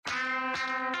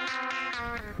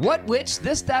What, which,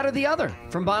 this, that, or the other?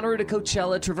 From Bonnaroo to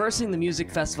Coachella, traversing the music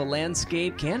festival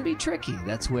landscape can be tricky.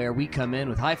 That's where we come in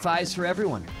with high fives for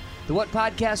everyone. The What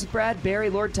Podcast with Brad, Barry,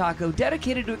 Lord Taco,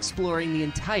 dedicated to exploring the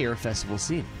entire festival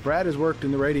scene. Brad has worked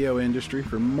in the radio industry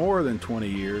for more than 20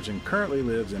 years and currently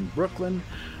lives in Brooklyn,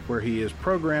 where he is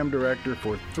program director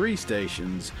for 3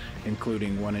 stations,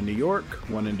 including one in New York,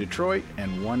 one in Detroit,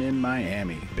 and one in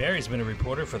Miami. Barry's been a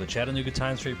reporter for the Chattanooga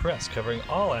Times-Free Press, covering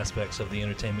all aspects of the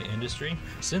entertainment industry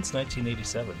since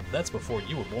 1987. That's before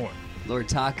you were born. Lord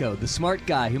Taco, the smart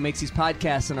guy who makes these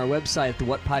podcasts on our website at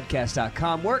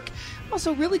thewhatpodcast.com work.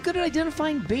 Also really good at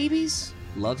identifying babies,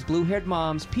 loves blue-haired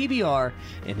moms, PBR,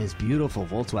 and his beautiful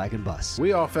Volkswagen bus.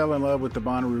 We all fell in love with the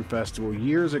Bonnaroo Festival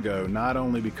years ago, not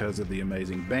only because of the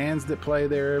amazing bands that play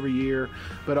there every year,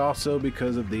 but also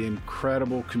because of the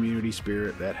incredible community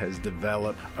spirit that has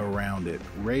developed around it.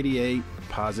 Radiate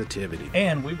positivity.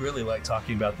 And we really like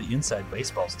talking about the inside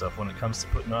baseball stuff when it comes to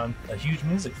putting on a huge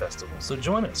music festival. So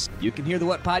join us. You can hear the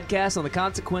What Podcast on the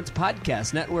Consequence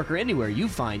Podcast Network or anywhere you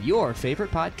find your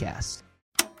favorite podcasts.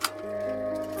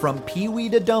 From Pee-wee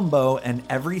to Dumbo and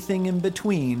everything in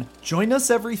between, join us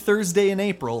every Thursday in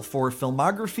April for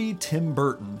Filmography Tim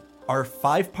Burton. Our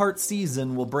 5-part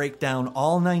season will break down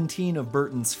all 19 of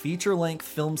Burton's feature-length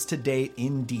films to date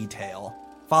in detail.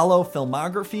 Follow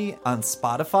Filmography on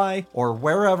Spotify or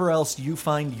wherever else you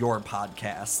find your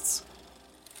podcasts.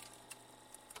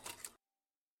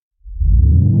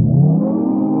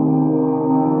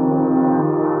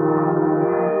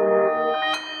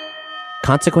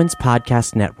 Consequence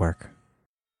Podcast Network.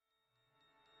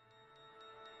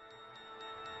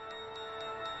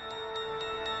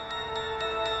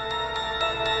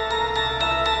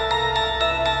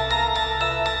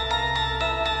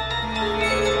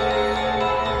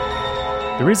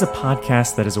 There is a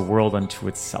podcast that is a world unto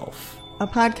itself. A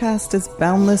podcast as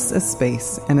boundless as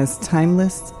space and as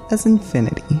timeless as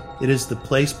infinity. It is the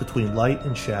place between light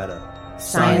and shadow.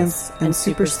 Science and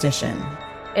superstition.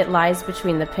 It lies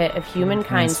between the pit of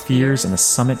humankind's fears and the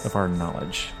summit of our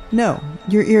knowledge. No,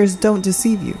 your ears don't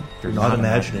deceive you. You're not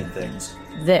imagining things.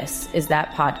 This is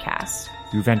that podcast.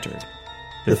 You've entered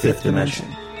the fifth dimension.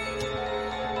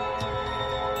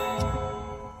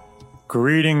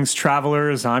 Greetings,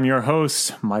 travelers. I'm your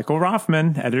host, Michael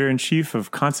Roffman, Editor-in-Chief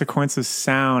of Consequences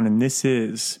Sound, and this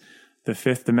is the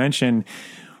Fifth Dimension,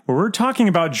 where we're talking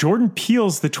about Jordan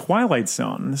Peele's The Twilight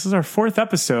Zone. This is our 4th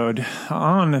episode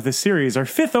on the series, our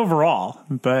 5th overall,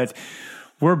 but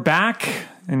we're back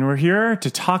and we're here to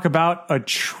talk about A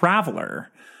Traveler,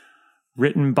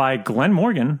 written by Glenn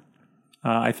Morgan.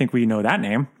 I think we know that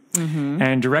name. Mm-hmm.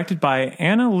 And directed by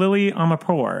Anna Lily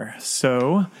Amapour.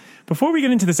 So before we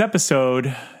get into this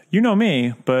episode, you know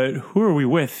me, but who are we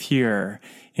with here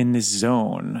in this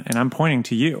zone? And I'm pointing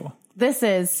to you. This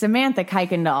is Samantha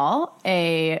Kuykendall,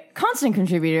 a constant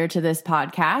contributor to this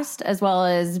podcast, as well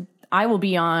as I will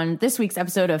be on this week's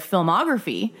episode of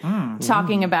Filmography,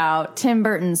 talking about Tim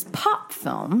Burton's pop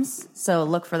films. So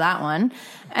look for that one.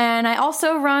 And I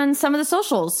also run some of the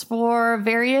socials for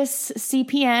various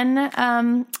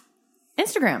CPN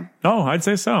Instagram. Oh, I'd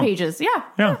say so. Pages. Yeah.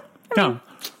 I mean,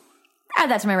 add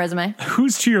that to my resume.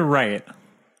 Who's to your right?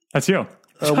 That's you.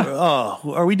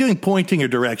 Are we doing pointing or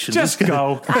directions? Just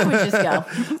go. I would just go.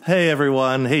 Hey,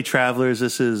 everyone. Hey, travelers.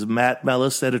 This is Matt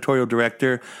Melis, Editorial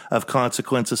Director of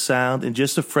Consequences Sound. And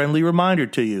just a friendly reminder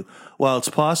to you, while it's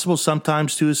possible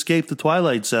sometimes to escape the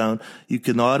Twilight Zone, you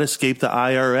cannot escape the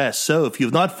IRS. So if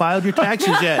you've not filed your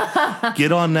taxes yet,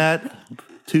 get on that.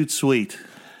 Toot sweet.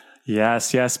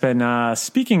 Yes. But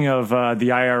speaking of the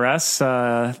IRS,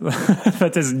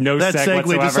 that does no that segue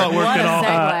whatsoever. Just not working all.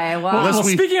 Segue. Wow. Well,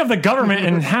 speaking of the government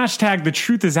and hashtag the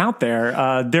truth is out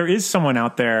there, there is someone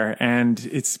out there, and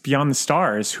it's beyond the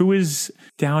stars. Who is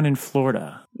down in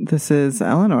Florida? This is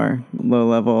Eleanor,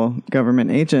 low-level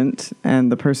government agent,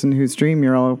 and the person whose dream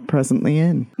you're all presently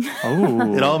in.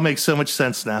 Oh, it all makes so much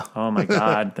sense now. Oh my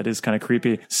God, that is kind of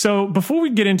creepy. So before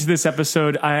we get into this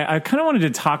episode, I kind of wanted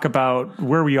to talk about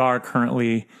where we are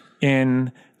currently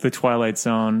in the Twilight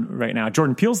Zone right now.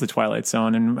 Jordan Peele's The Twilight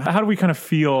Zone, and how do we kind of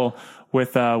feel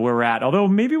with where we're at? Although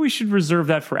maybe we should reserve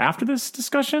that for after this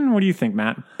discussion. What do you think,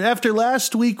 Matt? After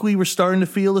last week, we were starting to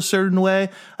feel a certain way.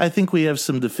 I think we have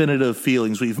some definitive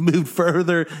feelings. We've moved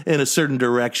further in a certain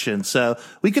direction. So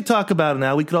we could talk about it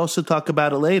now. We could also talk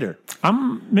about it later.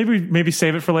 Maybe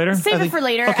save it for later. Save it for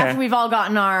later after we've all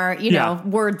gotten our,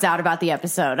 words out about the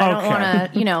episode. I don't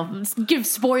want to, give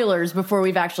spoilers before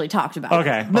we've actually talked about it.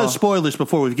 Okay. No spoilers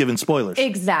before we've given spoilers.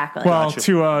 Exactly. Well,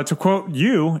 to quote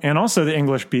you and also the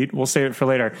English beat, we'll save save it for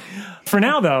later. For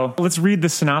now, though, let's read the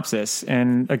synopsis.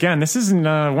 And again, this isn't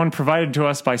one provided to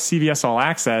us by CBS All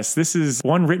Access. This is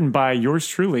one written by yours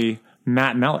truly,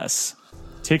 Matt Melis.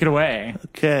 Take it away.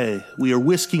 Okay, we are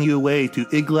whisking you away to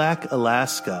Iglaak,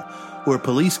 Alaska, where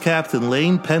Police Captain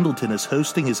Lane Pendleton is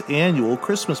hosting his annual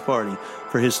Christmas party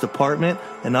for his department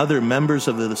and other members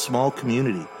of the small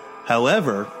community.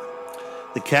 However,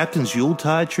 the captain's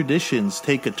Yuletide traditions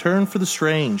take a turn for the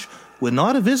strange when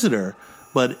not a visitor,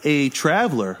 but a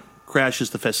traveler crashes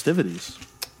the festivities.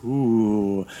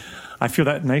 Ooh, I feel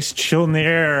that nice chill in the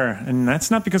air. And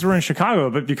that's not because we're in Chicago,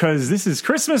 but because this is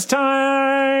Christmas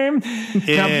time.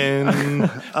 In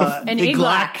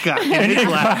Iglaak.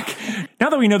 Iglaak. Now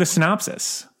that we know the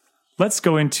synopsis, let's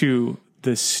go into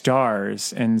the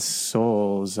stars and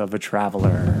souls of a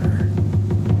traveler.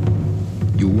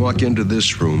 You walk into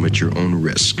this room at your own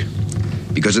risk,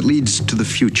 because it leads to the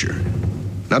future.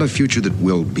 Not a future that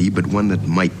will be, but one that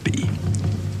might be.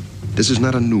 This is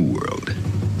not a new world.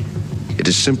 It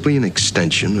is simply an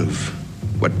extension of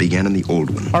what began in the old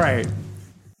one. All right.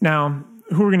 Now,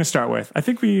 who are we going to start with? I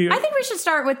think we should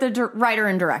start with the writer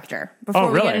and director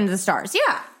before we get into the stars.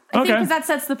 Yeah. I think because that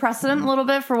sets the precedent a little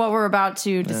bit for what we're about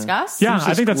to discuss. Yeah,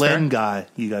 I think that's Glenn fair. Guy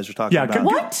you guys are talking about.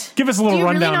 What? Give us a little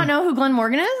rundown. Do you really not know who Glenn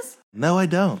Morgan is? No, I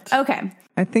don't. Okay.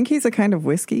 I think he's a kind of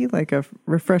whiskey, like a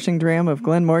refreshing dram of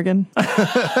Glen Morgan.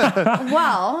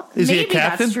 Well, Is he a maybe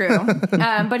captain? that's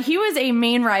true. But he was a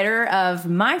main writer of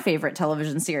my favorite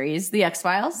television series, The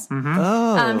X-Files. Mm-hmm.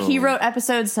 Oh. He wrote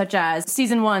episodes such as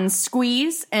Season 1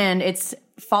 Squeeze and its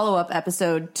follow-up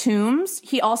episode Tombs.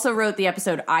 He also wrote the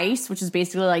episode Ice, which is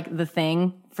basically like the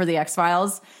thing for The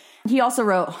X-Files. He also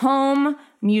wrote Home,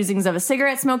 Musings of a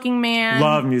Cigarette-Smoking Man.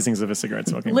 Love Musings of a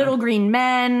Cigarette-Smoking Man. Little Green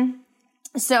Men.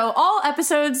 So all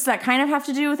episodes that kind of have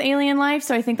to do with alien life.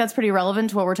 So I think that's pretty relevant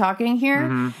to what we're talking here.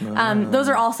 Mm-hmm. Those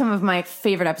are all some of my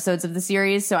favorite episodes of the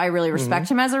series. So I really respect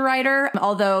him as a writer,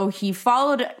 although he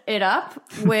followed it up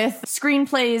with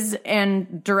screenplays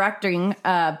and directing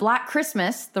Black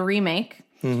Christmas, the remake,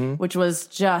 which was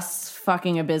just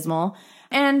fucking abysmal.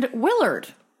 And Willard.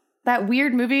 That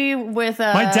weird movie with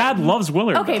my dad loves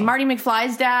Willard. Okay, though. Marty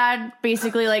McFly's dad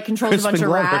basically like controls a bunch of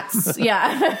rats.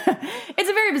 Yeah. It's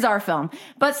a very bizarre film.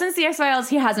 But since the X-Files,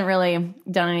 he hasn't really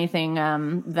done anything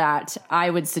that I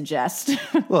would suggest.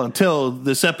 Well, until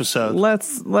this episode.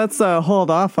 Let's hold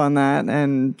off on that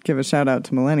and give a shout out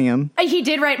to Millennium. He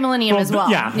did write Millennium as well.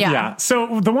 Yeah.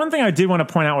 So the one thing I did want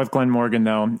to point out with Glenn Morgan,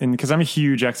 though, and because I'm a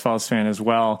huge X-Files fan as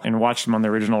well and watched him on the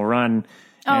original run.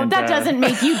 Oh, that doesn't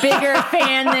make you bigger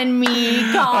fan than me.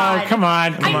 God. Oh, come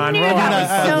on. I knew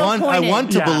that was so I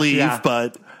want to pointed. believe,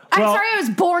 but... I'm sorry I was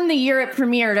born the year it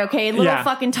premiered, okay? Little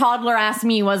fucking toddler-ass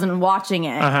me wasn't watching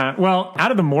it. Well,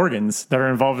 out of the Morgans that are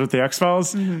involved with the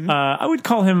X-Files, I would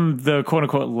call him the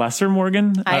quote-unquote lesser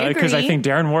Morgan. I agree. Because I think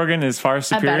Darren Morgan is far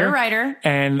superior. A better writer.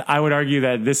 And I would argue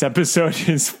that this episode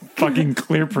is fucking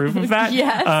clear proof of that.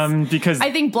 Yes. Because I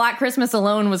think Black Christmas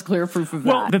alone was clear proof of that.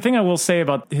 Well, the thing I will say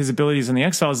about his abilities in the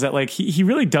X-Files is that, like, he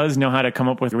really does know how to come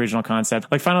up with original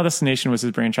concept. Like, Final Destination was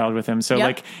his brainchild with him. So,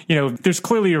 like, you know, there's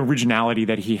clearly originality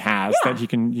that he has that he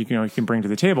can bring to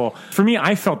the table. For me,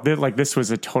 I felt that like this was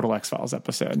a total X-Files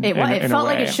episode. It felt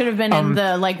like it should have been in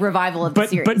the like revival of the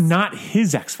series, but not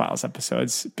his X-Files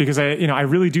episodes, because I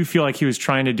really do feel like he was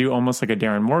trying to do almost like a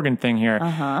Darren Morgan thing here.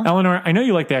 Eleanor, I know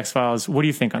you like the X-Files. What do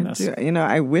you think on this? You know,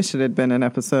 I wish it had been an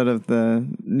episode of the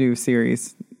new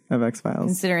series of X-Files.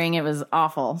 Considering it was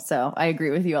awful. So I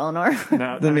agree with you, Eleanor.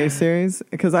 The new series?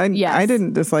 Because I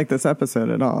didn't dislike this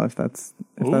episode at all, if that's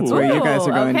where you guys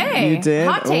are going. Okay. You did?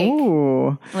 Hot take.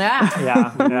 Ooh.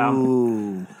 Yeah.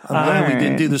 Ooh. I'm glad we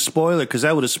didn't do the spoiler, because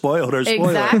that would have spoiled our spoiler.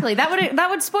 Exactly. That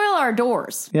would spoil our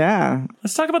doors. Yeah.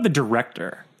 Let's talk about the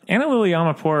director. Anna Lily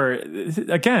Amirpour.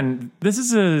 Again, this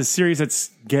is a series that's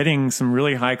getting some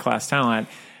really high-class talent.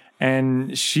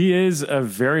 And she is a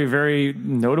very, very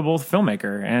notable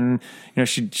filmmaker. And, you know,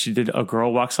 she did A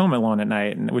Girl Walks Home Alone at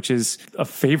Night, which is a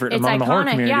favorite among the horror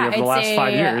community over the last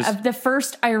 5 years. The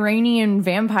first Iranian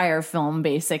vampire film,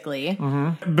 basically.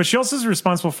 But she also is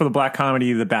responsible for the black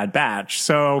comedy The Bad Batch.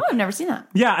 So I've never seen that.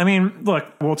 Yeah, I mean, look,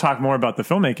 we'll talk more about the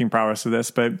filmmaking prowess of this,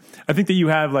 but I think that you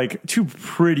have like two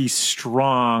pretty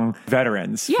strong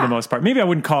veterans for the most part. Maybe I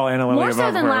wouldn't call Anna Lily more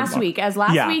so than last week. As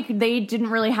last week, they didn't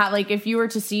really have, like, if you were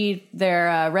to see see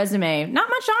their resume, not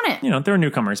much on it. There are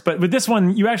newcomers. But with this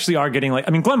one, you actually are getting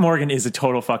Glenn Morgan is a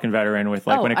total fucking veteran with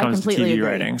when it comes to TV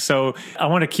writing. So I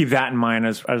want to keep that in mind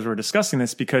as we're discussing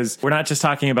this, because we're not just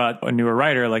talking about a newer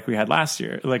writer like we had last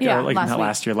year,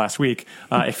 last week.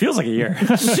 It feels like a year.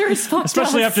 Sure as fuck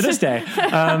especially does. after this day.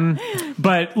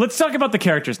 But let's talk about the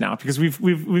characters now, because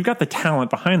we've got the talent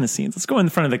behind the scenes. Let's go in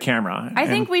front of the camera. I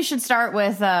think we should start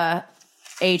with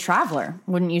a traveler,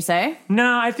 wouldn't you say?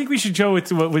 No, I think we should go with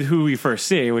who we first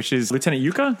see, which is Lieutenant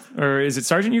Yuka, or is it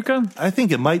Sergeant Yuka? I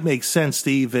think it might make sense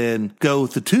to even go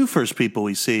with the two first people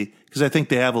we see, because I think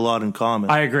they have a lot in common.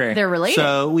 I agree. They're related.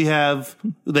 So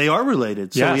they are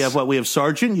related. So yes. we have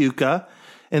Sergeant Yuka,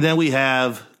 and then we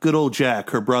have good old Jack,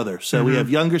 her brother. So we have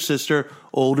younger sister,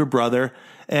 older brother,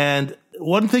 and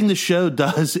one thing the show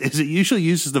does is it usually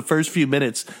uses the first few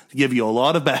minutes to give you a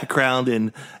lot of background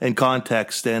and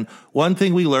context. And one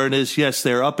thing we learn is, yes,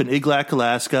 they're up in Iglaak,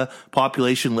 Alaska,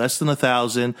 population less than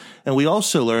 1,000. And we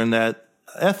also learn that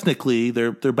ethnically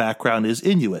their background is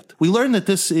Inuit. We learn that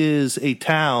this is a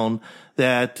town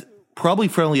that probably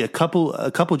for only a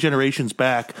couple generations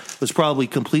back was probably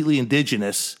completely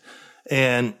indigenous.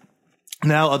 And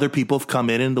now other people have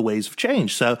come in and the ways have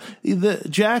changed. So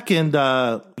Jack and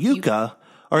Yuka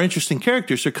are interesting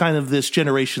characters. They're kind of this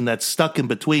generation that's stuck in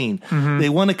between. Mm-hmm. They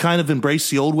want to kind of embrace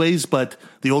the old ways, but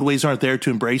the old ways aren't there to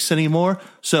embrace anymore.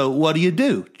 So what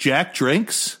do? Jack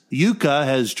drinks. Yuka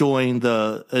has joined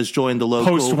the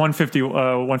local post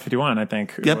 151, I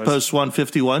think. Yep, post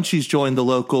 151. She's joined the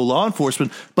local law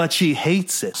enforcement, but she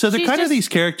hates it. So they're kind of these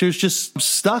characters just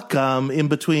stuck in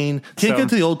between. Can't get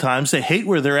to the old times. They hate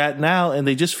where they're at now, and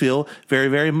they just feel very,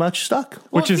 very much stuck.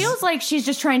 Well, it feels like she's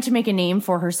just trying to make a name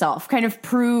for herself, kind of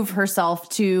prove herself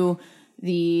to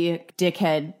the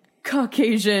dickhead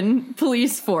Caucasian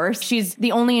police force. She's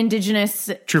the only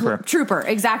indigenous trooper,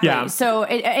 exactly. Yeah. So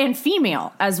and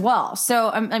female as well.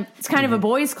 So it's kind of a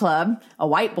boys' club, a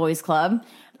white boys' club.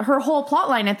 Her whole plot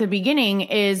line at the beginning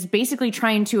is basically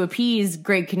trying to appease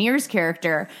Greg Kinnear's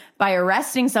character by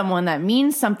arresting someone that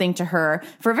means something to her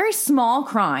for a very small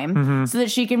crime so that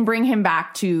she can bring him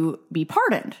back to be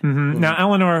pardoned. Mm-hmm. Now,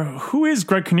 Eleanor, who is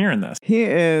Greg Kinnear in this? He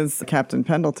is Captain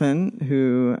Pendleton,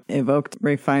 who evoked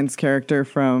Ray Fiennes' character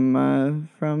from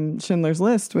Schindler's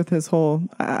List with his whole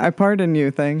 "I pardon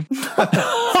you" thing.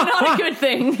 Not a good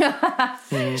thing.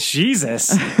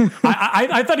 Jesus.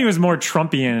 I thought he was more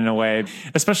Trumpian in a way,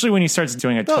 especially when he starts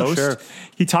doing a toast. Sure.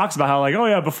 He talks about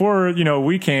how before,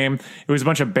 we came, it was a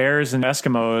bunch of bears and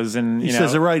Eskimos, and he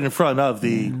says it right in front of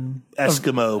the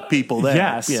Eskimo people there.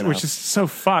 Yes, which is so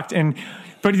fucked.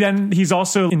 But then he's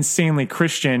also insanely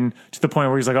Christian to the point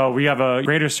where he's like, oh, we have a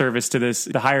greater service to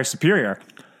the higher superior.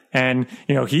 And,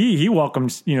 he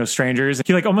welcomes, strangers.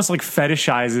 He almost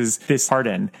fetishizes this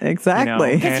pardon.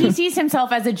 Exactly. Because he sees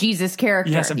himself as a Jesus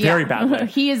character. Yes, very badly.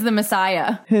 He is the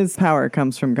Messiah. His power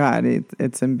comes from God.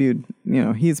 It's imbued,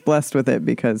 he's blessed with it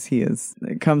because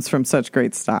it comes from such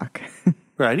great stock.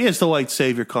 Right. He has the white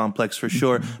savior complex for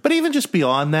sure. But even just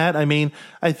beyond that,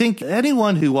 I think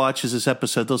anyone who watches this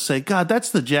episode, they'll say, God, that's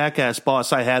the jackass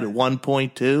boss I had at one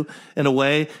point too, in a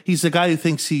way. He's the guy who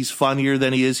thinks he's funnier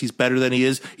than he is. He's better than he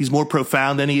is. He's more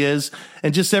profound than he is.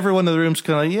 And just everyone in the room's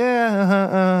kind of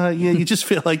like, you just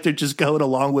feel like they're just going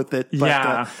along with it. But,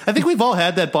 I think we've all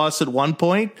had that boss at one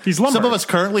point. He's lumber. Some of us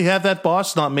currently have that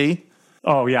boss, not me.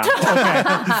 Oh, yeah.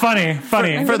 Okay.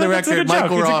 Funny. For the record,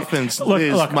 Michael Roffman's Look,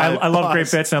 I love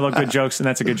great bits and I love good jokes, and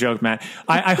that's a good joke, Matt.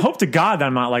 I hope to God that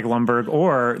I'm not like Lumberg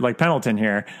or like Pendleton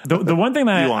here. The one thing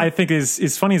that I think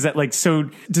is funny is that,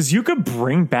 so does Yuka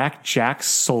bring back Jack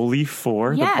solely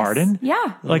for the pardon?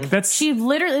 Yeah.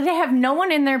 They have no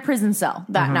one in their prison cell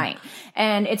that night.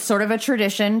 And it's sort of a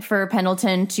tradition for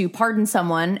Pendleton to pardon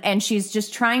someone, and she's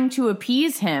just trying to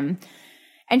appease him.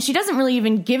 And she doesn't really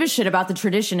even give a shit about the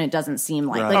tradition, it doesn't seem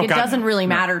like. Right. It doesn't really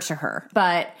matter to her.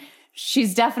 But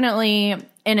she's definitely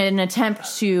in an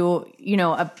attempt to,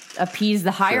 appease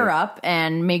the higher up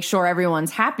and make sure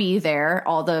everyone's happy there,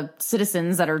 all the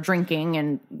citizens that are drinking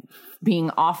and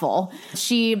being awful.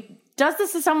 She does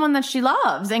this to someone that she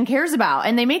loves and cares about.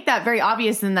 And they make that very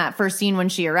obvious in that first scene when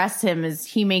she arrests him, is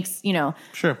he makes,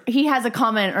 Sure. He has a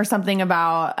comment or something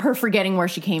about her forgetting where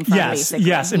she came from, basically.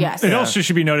 Yes. It also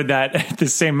should be noted that at the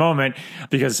same moment,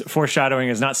 because foreshadowing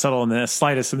is not subtle in the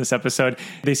slightest in this episode,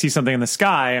 they see something in the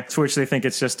sky to which they think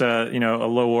it's just a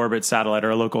low orbit satellite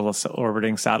or a local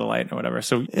orbiting satellite or whatever.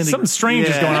 So something strange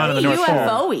is going on in the North Pole.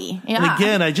 UFO-y. Yeah. And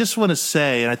again, I just want to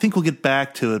say, and I think we'll get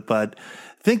back to it, but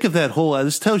think of that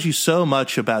this tells you so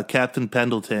much about Captain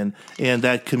Pendleton and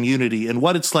that community and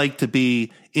what it's like to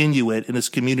be Inuit in this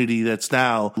community that's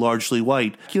now largely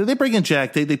white. They bring in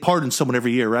Jack. They pardon someone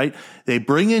every year, right? They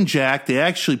bring in Jack. They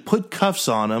actually put cuffs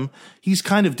on him. He's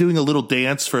kind of doing a little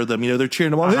dance for them. They're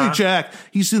cheering him on. Hey, Jack.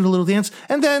 He's doing a little dance.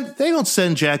 And then they don't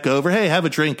send Jack over. Hey, have a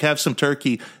drink, have some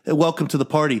turkey. Welcome to the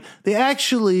party. They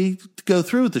actually go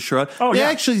through with the charade. They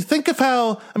actually think of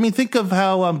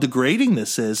how degrading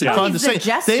this is. Yeah. He's a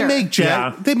jester. They make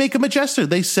Jack, they make him a jester.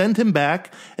 They send him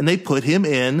back and they put him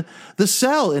in the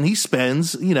cell, and he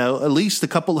spends, at least a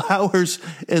couple hours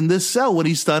in this cell when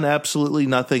he's done absolutely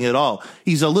nothing at all.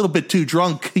 He's a little bit too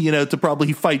drunk, to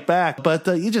probably fight back. But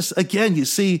you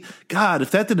see, God, if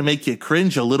that didn't make you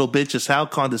cringe a little bit, just how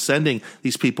condescending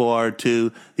these people are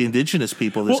to the indigenous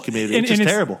people of this community. It's just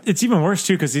terrible. It's even worse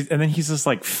too, because then he's just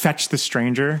like, fetch the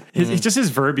stranger. His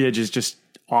verbiage is just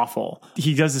awful.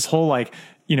 He does this whole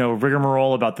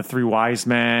rigmarole about the three wise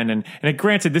men, and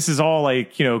granted, this is all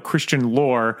Christian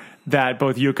lore that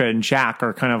both Yucca and Jack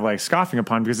are kind of like scoffing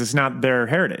upon because it's not their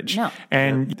heritage. No.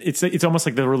 And it's almost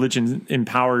like the religion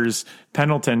empowers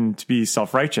Pendleton to be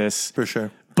self-righteous. For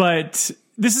sure. But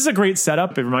this is a great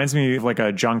setup. It reminds me of like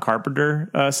a John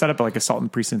Carpenter setup, like Assault on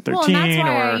Precinct 13. Well, and that's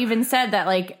why I even said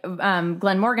that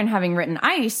Glenn Morgan having written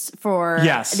Ice for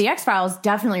the X-Files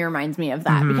definitely reminds me of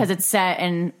that because it's set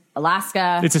in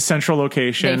Alaska. It's a central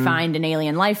location. They find an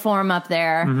alien life form up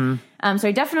there. So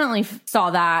I definitely saw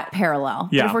that parallel.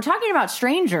 Yeah. But if we're talking about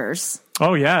strangers...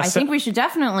 Oh, yeah. I think we should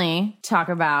definitely talk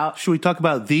about... Should we talk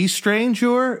about the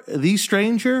stranger? The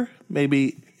stranger?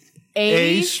 Maybe...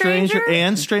 A stranger?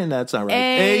 And stranger? That's not right.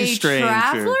 A stranger.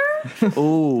 Traveler?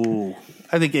 Oh,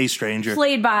 I think a stranger.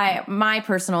 Played by my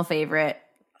personal favorite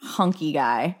hunky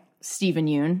guy, Stephen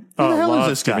Yeun. Who the hell is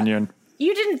this guy? Stephen Yeun.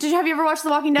 You didn't? Have you ever watched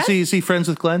The Walking Dead? Is he friends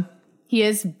with Glenn? He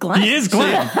is Glenn. He is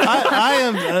Glenn.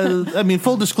 I am,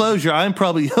 full disclosure, I'm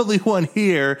probably the only one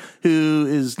here who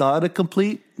is not a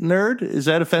complete nerd. Is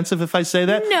that offensive if I say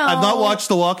that? No. I've not watched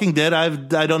The Walking Dead. I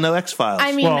don't know X-Files.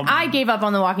 I mean, I gave up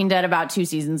on The Walking Dead about 2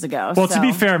 seasons ago. Well, to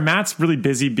be fair, Matt's really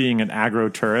busy being an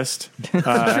agro-tourist. True,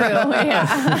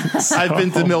 yeah. I've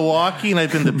been to Milwaukee, and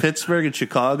I've been to Pittsburgh and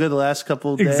Chicago the last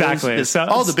couple of days. Exactly. So,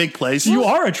 all the big places. You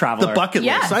are a traveler. The bucket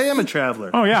Yes. list. I am a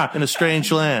traveler. Oh, yeah. In a strange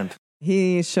land.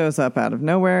 He shows up out of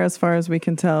nowhere as far as we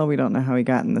can tell. We don't know how he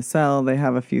got in the cell. They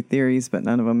have a few theories, but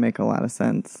none of them make a lot of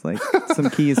sense. Like some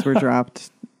keys were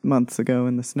dropped months ago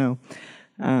in the snow.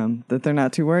 That they're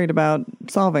not too worried about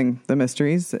solving the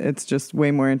mysteries. It's just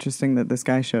way more interesting that this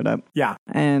guy showed up. Yeah.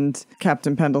 And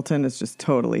Captain Pendleton is just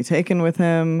totally taken with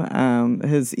him.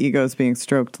 His ego's being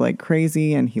stroked like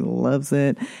crazy, and he loves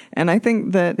it. And I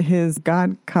think that his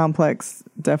God complex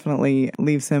definitely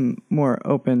leaves him more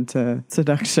open to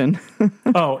seduction.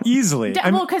 Oh, easily.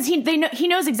 Well, because he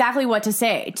knows exactly what to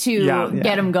say to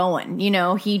get him going.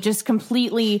 He just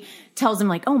completely tells him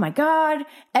like, oh my God,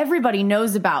 everybody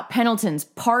knows about Pendleton's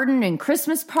pardon and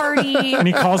Christmas party. And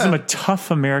he calls him a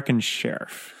tough American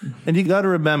sheriff. And you got to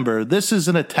remember, this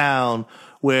isn't a town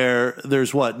where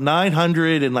there's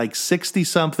 960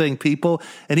 something people,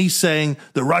 and he's saying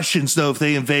the Russians know if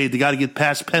they invade, they got to get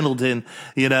past Pendleton.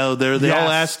 They all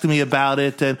asked me about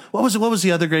it. And what was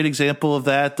the other great example of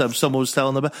that? Someone was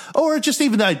telling them about, or just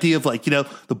even the idea of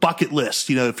the bucket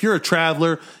list. If you're a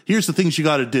traveler, here's the things you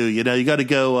got to do. You got to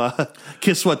go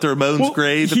kiss the Ramones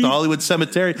grave at the Hollywood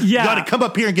Cemetery. Yeah. You got to come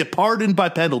up here and get pardoned by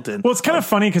Pendleton. Well, it's kind of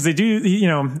funny because they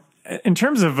do, in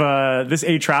terms of this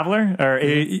A traveler, or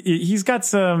he's got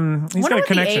some. He's got a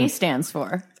connection. What the A stands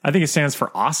for? I think it stands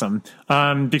for awesome.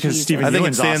 Because Stephen Yeun's I think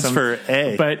it stands awesome, for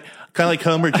A. But kind of like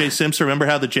Homer J. Simpson. Remember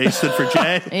how the J stood for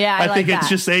J? Yeah, I think like it's that.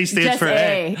 just A stands just for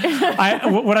A.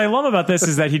 What I love about this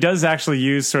is that he does actually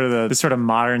use sort of the sort of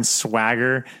modern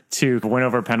swagger to win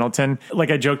over Pendleton.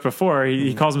 Like I joked before,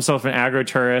 he calls himself an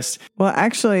agro-tourist. Well,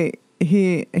 actually,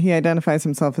 he identifies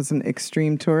himself as an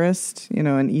extreme tourist,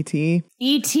 an E.T.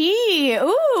 E.T.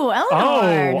 Ooh, Eleanor.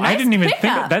 Oh, nice I didn't even pickup.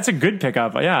 think that's a good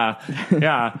pickup. Yeah.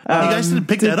 Yeah. You guys didn't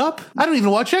pick that up? I don't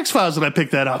even watch X-Files and I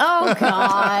picked that up. Oh,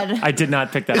 God. I did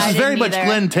not pick that This up. is very much either.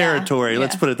 Glenn territory. Yeah.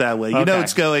 Let's put it that way. You Okay. know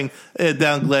it's going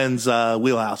down Glenn's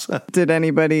wheelhouse. Did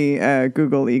anybody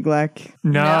Google Iglaak?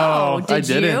 No. Did I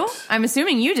didn't. you? I'm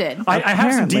assuming you did. I have some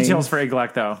Apparently. details for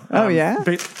Iglaak, though. Oh, yeah?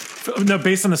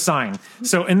 Based on the sign.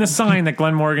 So in the sign that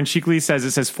Glenn Morgan cheekily says,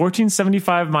 it says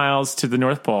 1475 miles to the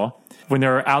North Pole when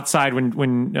they're outside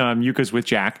when Yucca's with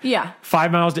Jack. Yeah.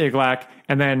 5 miles to Iglaak,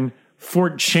 and then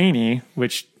Fort Cheney,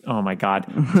 which, oh my God,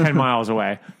 10 miles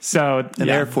away. So An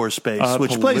Air Force base,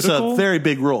 which plays a very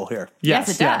big role here. Yes,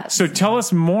 it does. So tell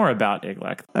us more about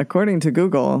Iglaak. According to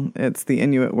Google, it's the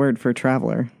Inuit word for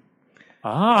traveler.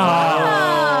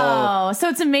 Oh, so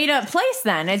it's a made-up place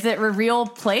then. Is it a real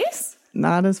place?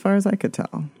 Not as far as I could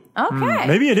tell. Okay.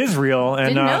 Maybe it is real. And,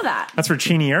 Didn't know that. That's where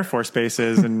Cheney Air Force Base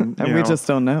is. And, And we just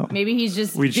don't know. Maybe he's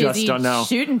just We busy just don't know.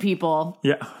 shooting people.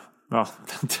 Yeah. Well,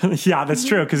 yeah, that's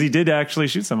true, because he did actually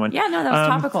shoot someone. Yeah, no, that was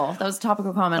topical. That was a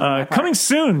topical comment. on my part. Coming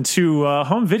soon to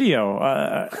home video,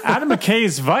 Adam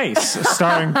McKay's Vice,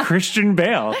 starring Christian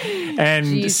Bale and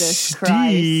Jesus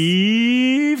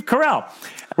Steve Carell.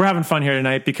 We're having fun here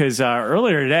tonight because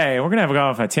earlier today, we're going to go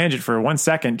off a tangent for 1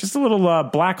 second, just a little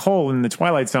black hole in the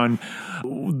Twilight Zone.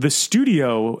 The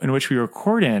studio in which we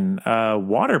record in,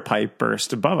 water pipe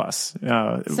burst above us.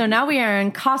 So now we are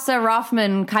in Casa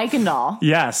Roffman Kuykendall.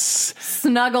 Yes.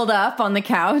 Snuggled up on the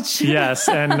couch. Yes.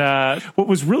 And what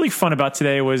was really fun about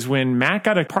today was when Matt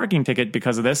got a parking ticket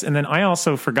because of this. And then I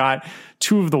also forgot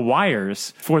 2 of the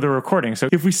wires for the recording. So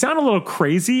if we sound a little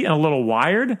crazy and a little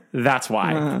wired, that's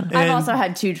why. I've also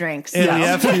had 2 drinks. And,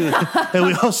 and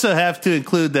we also have to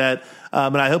include that,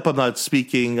 and I hope I'm not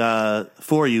speaking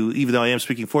for you, even though I am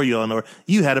speaking for you, Eleanor.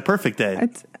 You had a perfect day.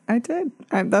 I did.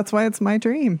 That's why it's my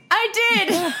dream.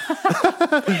 I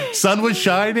did. Sun was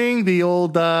shining. The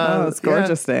old... Oh, it's a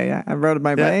gorgeous day. Yeah. I rode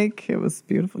my bike. It was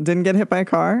beautiful. Didn't get hit by a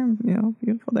car.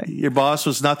 Beautiful day. Your boss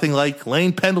was nothing like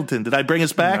Lane Pendleton. Did I bring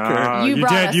us back? No, you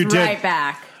brought us did. right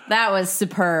back. That was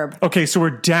superb. Okay, so we're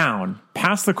down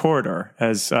past the corridor,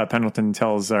 as Pendleton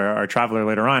tells our traveler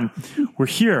later on. We're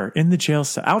here in the jail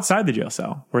cell, outside the jail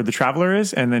cell, where the traveler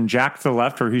is, and then Jack to the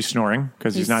left, where he's snoring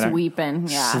because he's not sleeping.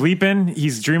 Sleeping.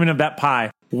 He's dreaming of that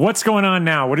pie. What's going on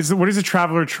now? What is the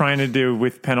traveler trying to do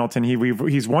with Pendleton?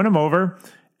 He's won him over,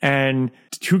 and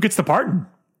who gets the pardon?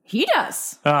 He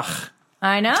does. Ugh.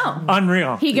 I know.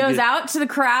 Unreal. He goes out to the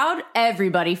crowd.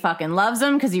 Everybody fucking loves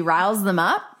him because he riles them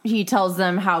up. He tells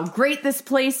them how great this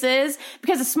place is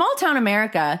because a small town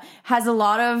America has a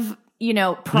lot of,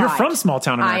 pride. You're from small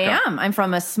town America. I am. I'm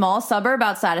from a small suburb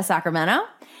outside of Sacramento.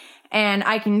 And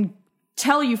I can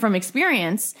tell you from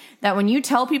experience that when you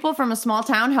tell people from a small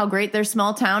town how great their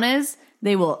small town is,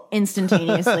 they will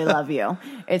instantaneously love you.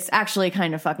 It's actually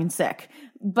kind of fucking sick.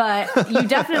 But you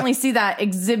definitely see that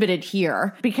exhibited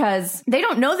here because they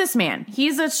don't know this man.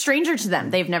 He's a stranger to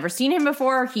them. They've never seen him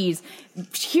before. He's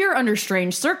here under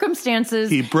strange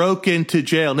circumstances. He broke into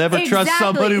jail. Never trust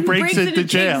someone who breaks into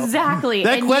jail. Exactly.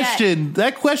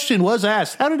 That question was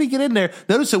asked. How did he get in there?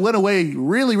 Notice it went away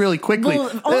really, really quickly.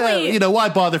 Well, why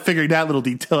bother figuring that little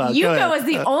detail out? Yuko is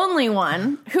the only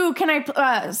one who,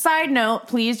 side note,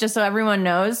 please, just so everyone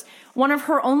knows, one of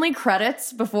her only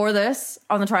credits before this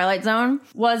on the Twilight Zone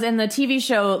was in the TV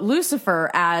show Lucifer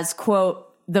as,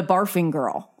 quote, the barfing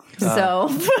girl. So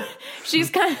she's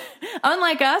kind of,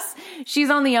 unlike us,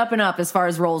 she's on the up and up as far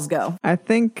as roles go. I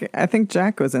think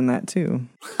Jack was in that too.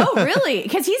 Oh, really?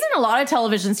 Because he's in a lot of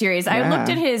television series. I looked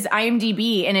at his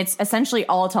IMDb, and it's essentially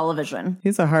all television.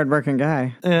 He's a hardworking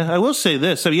guy. I will say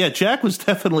this. So, Jack was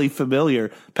definitely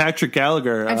familiar. Patrick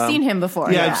Gallagher. I've seen him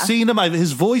before. Yeah, I've seen him.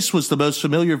 His voice was the most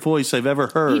familiar voice I've ever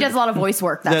heard. He does a lot of voice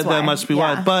work. That's why. That must be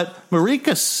why. But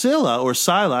Marika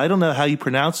Silla, I don't know how you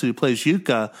pronounce it, who plays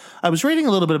Yuka. I was reading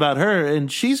a little bit about her,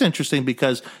 and she's interesting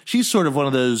because she's sort of one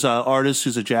of those artists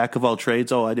who's a jack of all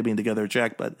trades. Oh, I didn't mean to get her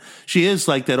Jack, but she is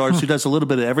like that artist who does a little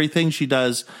bit of everything. She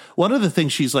does. One of the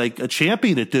things she's like a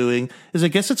champion at doing is, I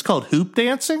guess it's called hoop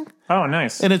dancing. Oh,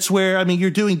 nice. And it's where, you're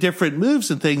doing different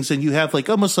moves and things, and you have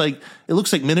almost like, it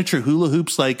looks like miniature hula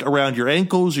hoops around your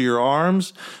ankles or your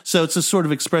arms. So it's a sort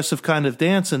of expressive kind of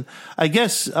dance. And I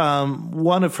guess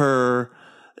one of her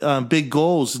big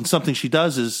goals and something she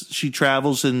does is she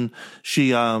travels and she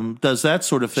does that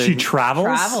sort of thing. She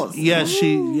travels? Yes,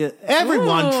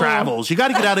 everyone travels. You got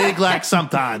to get out of Iglaak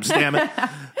sometimes, damn it.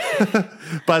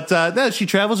 But no, she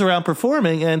travels around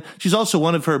performing, and she's also,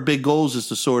 one of her big goals is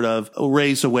to sort of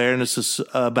raise awareness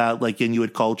about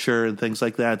Inuit culture and things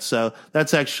like that. So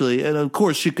that's actually, and of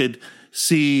course you could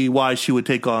see why she would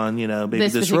take on, maybe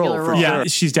this role. For yeah, sure.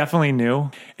 She's definitely new,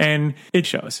 and it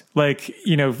shows. When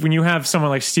you have someone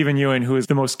like Stephen Ewan, who is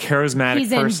the most charismatic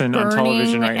person on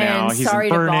television right now. He's Sorry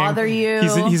to Bother You.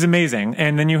 He's amazing.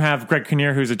 And then you have Greg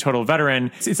Kinnear, who's a total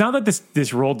veteran. It's not that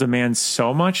this role demands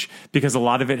so much, because a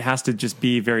lot of it has to just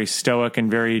be very stoic and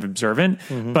very observant,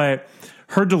 but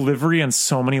her delivery on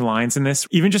so many lines in this,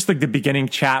 even just the beginning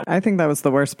chat. I think that was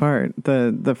the worst part,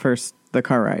 the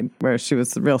car ride, where she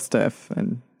was real stiff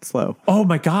and slow. Oh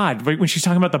my God. When she's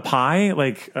talking about the pie,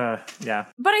 yeah.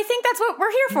 But I think that's what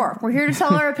we're here for. We're here to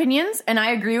tell our opinions, and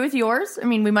I agree with yours.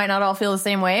 We might not all feel the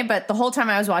same way, but the whole time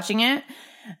I was watching it,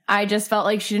 I just felt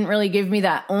like she didn't really give me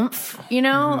that oomph,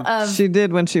 She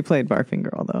did when she played Barfing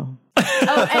Girl, though.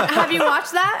 Oh, and have you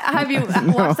watched that? Have you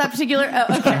watched that particular?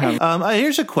 Oh, okay.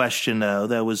 Here's a question, though,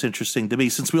 that was interesting to me.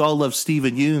 Since we all love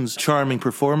Stephen Yeun's charming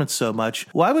performance so much,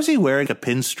 why was he wearing a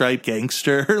pinstripe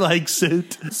gangster-like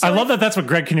suit? I love that that's what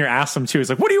Greg Kinnear asked him, too. He's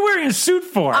like, what are you wearing a suit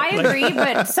for? I agree,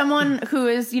 but someone who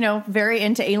is, very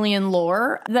into alien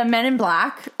lore, the Men in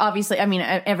Black, obviously, I mean,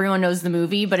 everyone knows the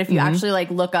movie, but if you actually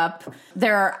look up,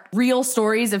 there are real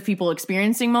stories of people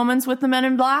experiencing moments with the Men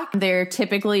in Black. They're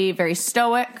typically very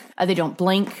stoic. They don't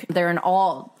blink. They're in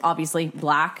all, obviously,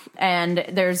 black. And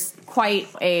there's quite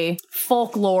a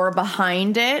folklore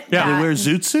behind it. Yeah, they wear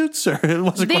zoot suits? Or it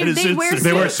wasn't quite a zoot suit?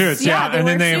 They wear suits, yeah. They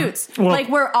wear suits.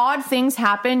 Where odd things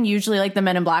happen, usually the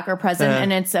Men in Black are present,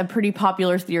 and it's a pretty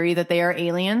popular theory that they are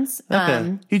aliens.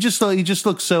 Okay. He just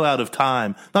looks so out of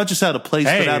time. Not just out of place,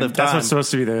 but out of time. That's what's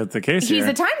supposed to be the case He's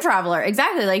a time traveler.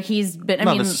 Exactly. He's been...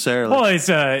 Not necessarily.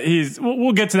 Well,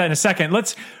 we'll get to that in a second.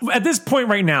 At this point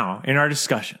right now in our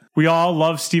discussion, we all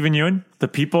love Stephen Yeun. The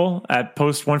people at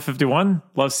Post 151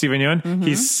 love Stephen Yeun. Mm-hmm.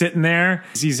 He's sitting there.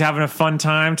 He's having a fun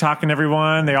time talking to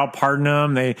everyone. They all pardon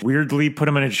him. They weirdly put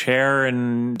him in a chair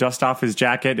and dust off his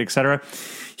jacket, etc.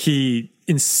 He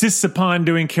insists upon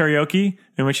doing karaoke,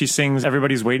 in which he sings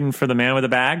Everybody's Waiting for the Man with a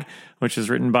Bag, which is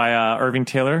written by Irving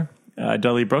Taylor,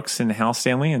 Dudley Brooks, and Hal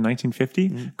Stanley in 1950.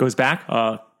 Mm-hmm. Goes back...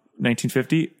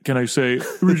 1950. Can I say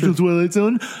original Twilight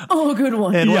Zone? Oh, good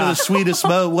one. And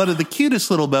one of the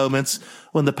cutest little moments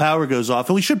when the power goes off.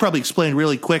 And we should probably explain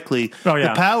really quickly. Oh, yeah.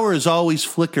 The power is always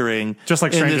flickering. Just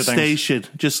like Stranger Things. In the station.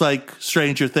 Just like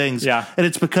Stranger Things. Yeah. And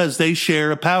it's because they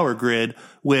share a power grid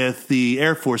with the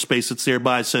Air Force base that's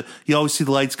nearby. So you always see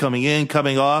the lights coming in,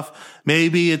 coming off.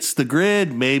 Maybe it's the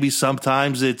grid. Maybe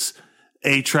sometimes it's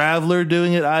a traveler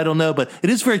doing it. I don't know. But it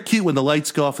is very cute when the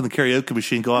lights go off and the karaoke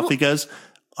machine go off because...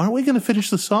 Aren't we going to finish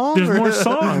the song? There's more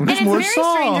song. There's more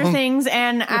song. Stranger Things,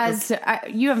 and as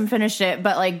you haven't finished it,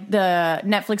 but the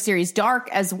Netflix series Dark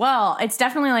as well, it's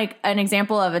definitely an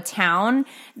example of a town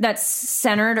that's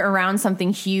centered around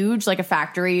something huge, like a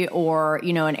factory or,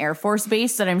 an Air Force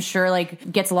base that I'm sure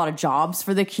gets a lot of jobs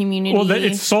for the community. Well,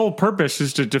 its sole purpose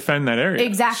is to defend that area.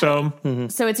 Exactly.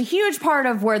 So it's a huge part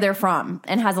of where they're from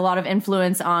and has a lot of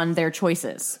influence on their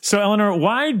choices. So Eleanor,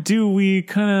 why do we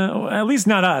at least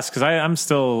not us, because I'm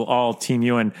still all Team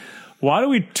Yeun. Why do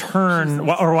we turn,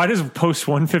 or why does Post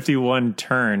 151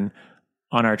 turn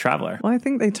on our traveler? Well, I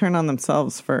think they turn on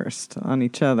themselves first, on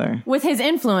each other. With his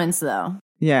influence, though.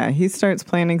 Yeah, he starts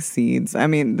planting seeds. I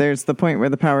mean, there's the point where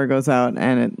the power goes out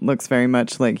and it looks very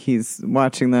much like he's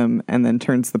watching them and then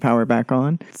turns the power back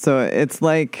on. So it's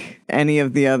like any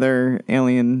of the other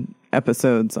alien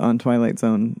episodes on Twilight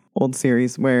Zone old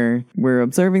series where we're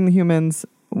observing the humans,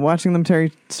 watching them tear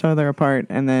each other apart,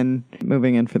 and then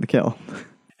moving in for the kill.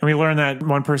 And we learned that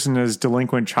one person is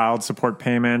delinquent child support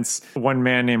payments. One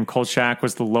man named Kolchak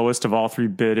was the lowest of all three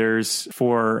bidders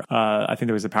for, I think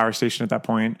there was a power station at that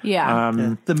point.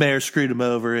 Yeah. The mayor screwed him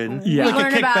over. And we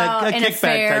learned about an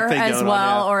affair as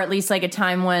well, or at least a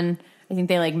time when... I think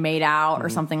they made out or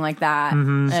something like that.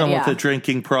 Mm-hmm. Someone with a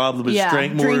drinking problem has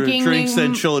drank more drinks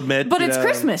than she'll admit. But it's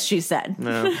Christmas, she said.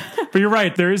 No. But you're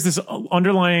right. There is this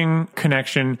underlying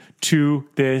connection to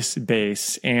this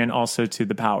base and also to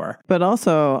the power. But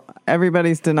also,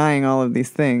 everybody's denying all of these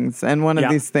things. And one of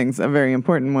these things, a very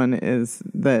important one, is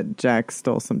that Jack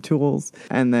stole some tools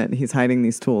and that he's hiding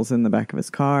these tools in the back of his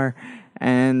car.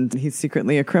 And he's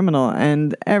secretly a criminal.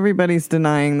 And everybody's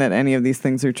denying that any of these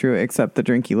things are true except the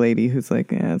drinky lady who's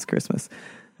like, it's Christmas.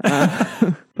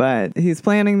 But he's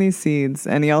planting these seeds.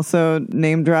 And he also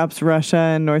name drops Russia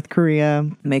and North Korea,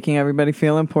 making everybody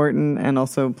feel important and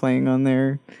also playing on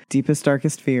their deepest,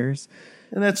 darkest fears.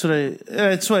 And that's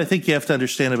what I think you have to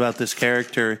understand about this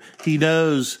character. He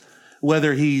knows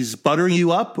whether he's buttering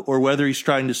you up or whether he's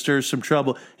trying to stir some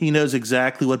trouble. He knows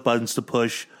exactly what buttons to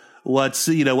push, what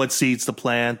seeds to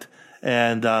plant,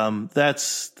 and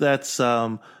that's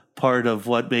part of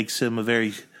what makes him a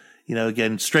very,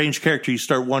 again, strange character you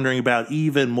start wondering about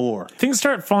even more. Things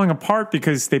start falling apart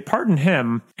because they pardon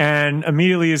him, and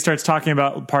immediately he starts talking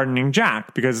about pardoning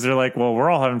Jack because they're like, well, we're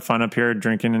all having fun up here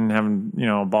drinking and having,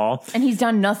 a ball. And he's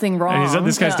done nothing wrong. And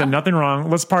this guy's done nothing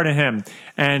wrong. Let's pardon him.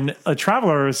 And a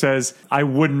traveler says, I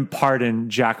wouldn't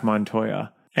pardon Jack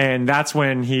Montoya. And that's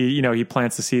when he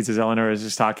plants the seeds, as Eleanor was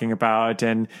just talking about.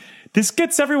 And this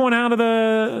gets everyone out of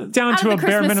the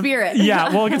bare minimum spirit.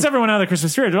 Yeah, well, it gets everyone out of the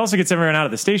Christmas spirit. It also gets everyone out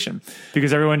of the station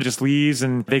because everyone just leaves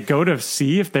and they go to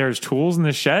see if there's tools in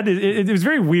the shed. It was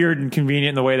very weird and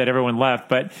convenient in the way that everyone left.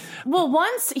 But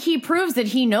once he proves that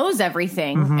he knows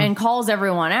everything and calls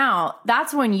everyone out,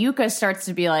 that's when Yuka starts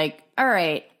to be like, all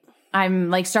right, I'm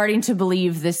like starting to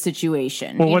believe this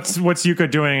situation. Well, what's Yuka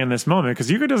doing in this moment?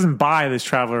 Because Yuka doesn't buy this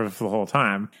traveler for the whole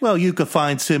time. Well, Yuka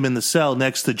finds him in the cell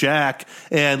next to Jack,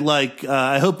 and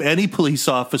I hope any police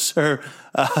officer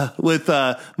with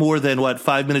more than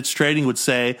 5 minutes training would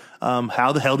say,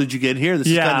 "How the hell did you get here? This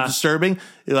is kind of disturbing.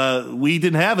 We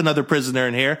didn't have another prisoner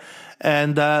in here."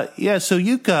 And so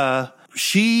Yuka.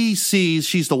 She's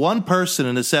the one person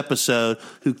in this episode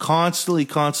who constantly,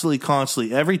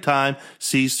 every time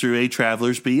sees through a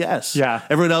traveler's BS. Yeah.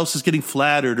 Everyone else is getting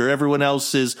flattered, or everyone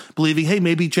else is believing, hey,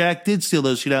 maybe Jack did steal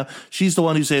those. She's the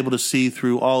one who's able to see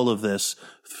through all of this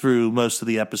through most of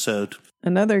the episode.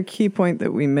 Another key point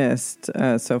that we missed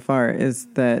so far is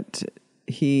that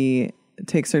he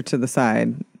takes her to the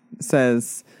side,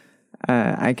 says,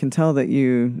 I can tell that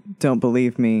you don't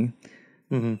believe me.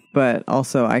 Mm-hmm. But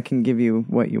also, I can give you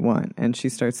what you want. And she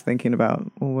starts thinking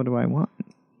about, well, what do I want?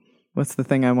 What's the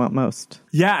thing I want most?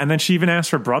 Yeah, and then she even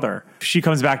asks her brother. She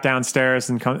comes back downstairs,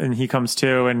 and he comes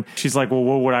too. And she's like, well,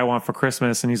 what would I want for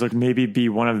Christmas? And he's like, maybe be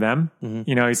one of them.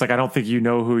 Mm-hmm. He's like, I don't think you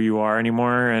know who you are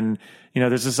anymore. And,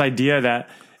 there's this idea that,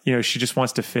 she just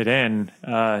wants to fit in,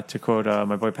 to quote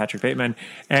my boy Patrick Bateman.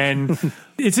 And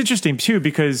it's interesting, too,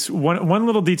 because one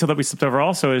little detail that we slipped over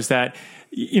also is that,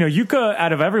 Yuka,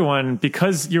 out of everyone,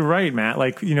 because you're right, Matt,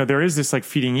 there is this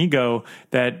feeding ego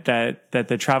that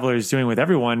the traveler is doing with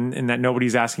everyone, and that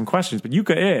nobody's asking questions. But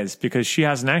Yuka is, because she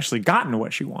hasn't actually gotten to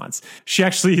what she wants. She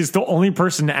actually is the only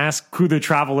person to ask who the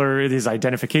traveler is, his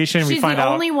identification. She's the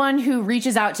only one who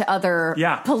reaches out to other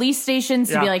police stations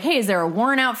to be like, hey, is there a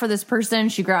warrant out for this person?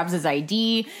 She grabs his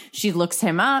ID. She looks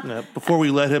him up. Before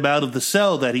we let him out of the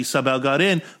cell that he somehow got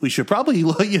in, we should probably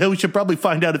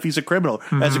find out if he's a criminal,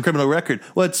 has a criminal record.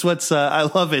 What's I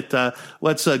love it.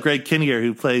 What's Greg Kinnear,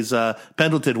 who plays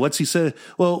Pendleton? What's he say?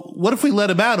 Well, what if we let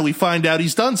him out and we find out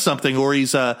he's done something, or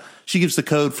he's she gives the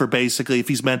code for basically if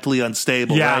he's mentally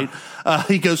unstable, right?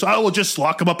 He goes, oh, we'll just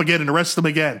lock him up again and arrest him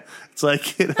again. It's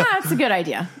like, that's a good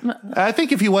idea. I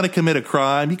think if you want to commit a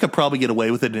crime, you could probably get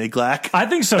away with it in Iglaak. I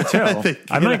think so too.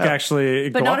 I might actually,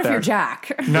 but not if you're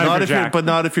Jack. Not if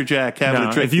you're Jack. Having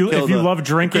a drink. If you love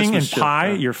drinking and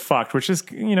pie, you're fucked. Which is,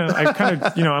 I'm kind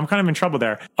of in trouble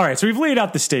there. All right, so we've laid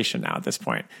out the station now at this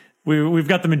point. We've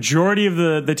got the majority of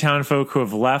the town folk who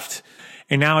have left,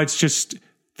 and now it's just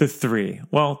the three.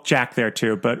 Well, Jack there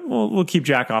too, but we'll keep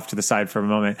Jack off to the side for a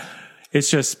moment. It's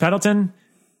just Pendleton,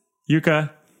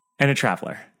 Yuka, and a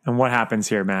traveler. And what happens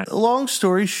here, Matt? Long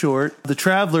story short, the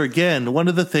traveler, again, one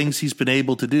of the things he's been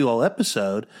able to do all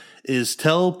episode is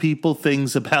tell people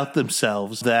things about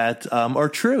themselves that are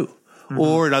true. Mm-hmm.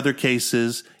 Or in other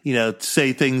cases,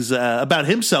 say things about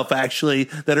himself, actually,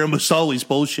 that are almost always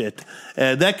bullshit.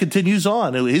 And that continues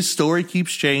on. His story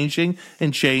keeps changing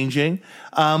and changing.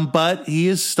 But he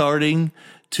is starting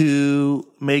to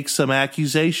make some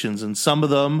accusations. And some of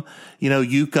them,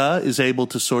 Yuka is able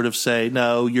to sort of say,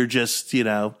 no, you're just, it's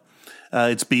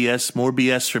BS, more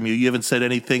BS from you. You haven't said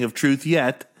anything of truth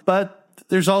yet. But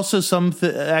there's also some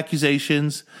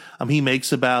accusations he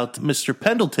makes about Mr.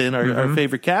 Pendleton, our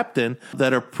favorite captain,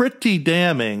 that are pretty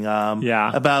damning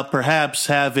about perhaps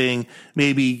having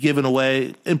maybe given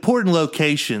away important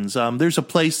locations. There's a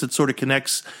place that sort of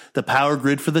connects the power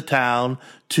grid for the town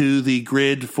to the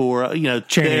grid for,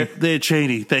 Cheney.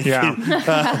 Cheney, thank you.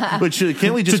 Which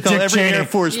can't we just call every Cheney. Air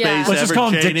Force base Let's just call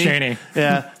him Dick Cheney.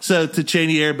 Yeah, so to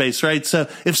Cheney Air Base, right? So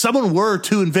if someone were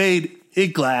to invade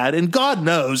Iglaak, and God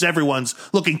knows everyone's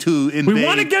looking to invade. We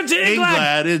want to get to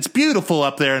Iglaak. It's beautiful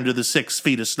up there under the 6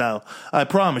 feet of snow. I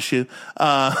promise you.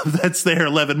 That's there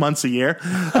 11 months a year.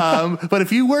 But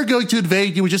if you were going to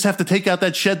invade, you would just have to take out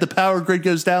that shed. The power grid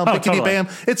goes down. Totally. Bam.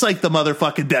 It's like the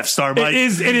motherfucking Death Star, Mike. It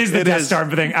is the Death Star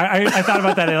thing. I thought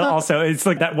about that also. It's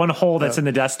like that one hole that's in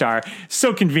the Death Star.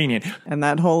 So convenient. And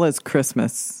that hole is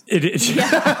Christmas. It is. All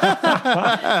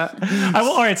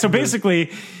right. So basically,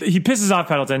 he pisses off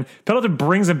Pendleton. Pendleton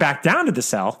brings him back down to the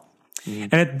cell.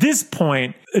 And at this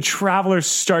point, a traveler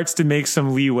starts to make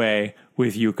some leeway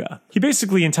with Yuka. He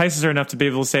basically entices her enough to be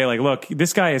able to say, look,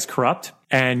 this guy is corrupt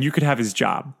and you could have his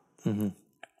job. Mm-hmm.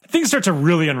 Things start to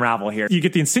really unravel here. You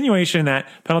get the insinuation that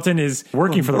Pendleton is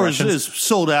working for the Russians. Or is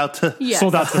sold out to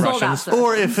the Russians.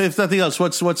 Or if nothing else,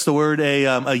 what's the word?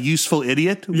 A useful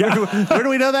idiot? Yeah. Where do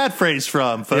we know that phrase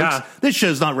from, folks? Yeah. This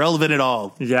show's not relevant at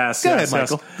all. Yes. Go ahead,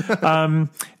 Michael.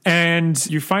 And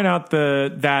you find out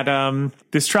that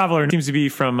this traveler seems to be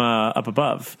from up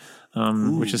above.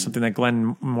 Which is something that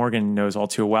Glenn Morgan knows all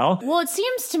too well. Well, it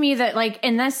seems to me that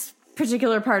in this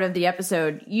particular part of the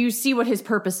episode, you see what his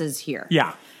purpose is here.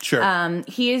 Yeah. Sure.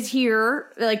 He is here.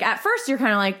 At first, you're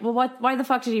kind of like, well, why the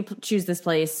fuck did he choose this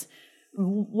place?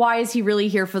 why is he really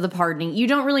here for the pardoning? You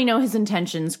don't really know his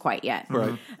intentions quite yet.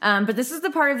 Right. But this is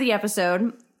the part of the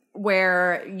episode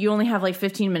where you only have like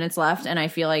 15 minutes left. And I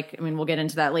feel like, I mean, we'll get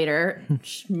into that later.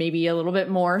 Maybe a little bit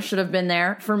more should have been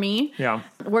there for me. Yeah.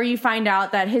 Where you find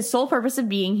out that his sole purpose of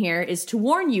being here is to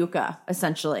warn Yuka,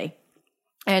 essentially,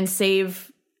 and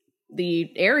save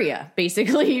the area,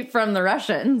 basically, from the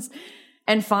Russians.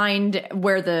 And find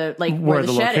where the shed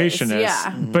location is.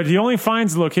 Yeah. But he only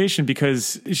finds the location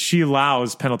because she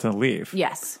allows Pendleton to leave.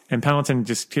 Yes. And Pendleton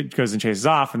just goes and chases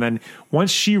off. And then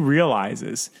once she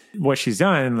realizes what she's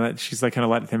done and that she's like kind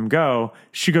of letting him go,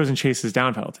 she goes and chases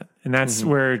down Pendleton. And that's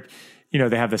where, you know,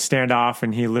 they have the standoff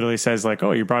and he literally says like,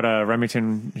 oh, you brought a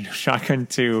Remington shotgun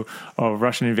to a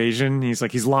Russian invasion. And he's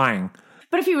like, he's lying.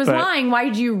 But if he was lying, why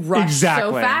did you rush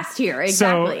so fast here?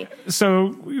 Exactly. So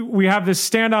we have this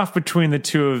standoff between the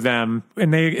two of them,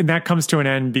 and that comes to an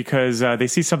end because they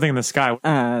see something in the sky.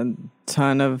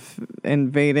 Ton of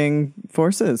invading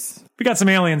forces. We got some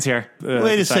aliens here.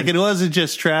 Wait a second. It wasn't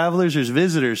just travelers. There's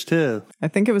visitors, too. I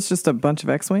think it was just a bunch of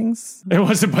X-Wings. It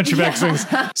was a bunch of X-Wings.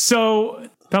 So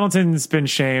Pendleton's been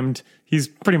shamed. He's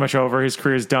pretty much over. His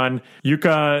career's done.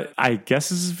 Yuka, I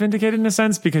guess, is vindicated in a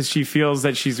sense because she feels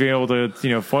that she's been able to, you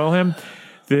know, foil him.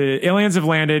 The aliens have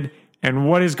landed, and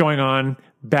what is going on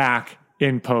back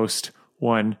in post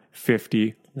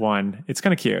 151? It's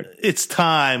kind of cute. It's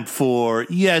time for,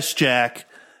 yes, Jack,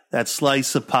 that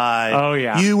slice of pie. Oh,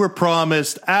 yeah. You were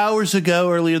promised hours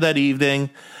ago, earlier that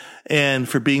evening, and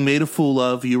for being made a fool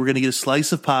of, you were going to get a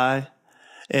slice of pie.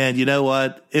 And you know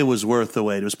what? It was worth the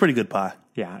wait. It was pretty good pie.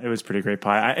 Yeah, it was pretty great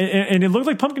pie. And it looked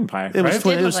like pumpkin pie, It was,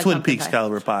 right? it was like Twin pumpkin Peaks pie.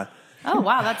 caliber pie. Oh,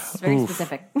 wow. That's very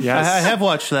specific. Yes. I have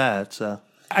watched that, so.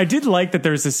 I did like that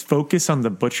there's this focus on the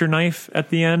butcher knife at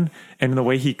the end and the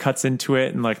way he cuts into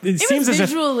it. And like, it seems was as if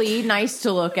visually nice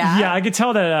to look at. Yeah, I could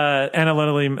tell that Anna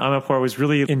Lily Amapour was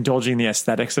really indulging the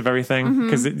aesthetics of everything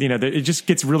because it just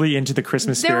gets really into the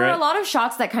Christmas spirit. There were a lot of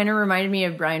shots that kind of reminded me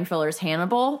of Brian Fuller's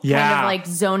Hannibal. Kind Yeah. of like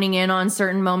zoning in on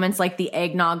certain moments, like the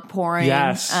eggnog pouring,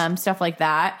 Yes. stuff like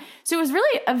that. So it was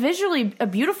really visually a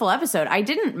beautiful episode. I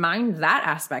didn't mind that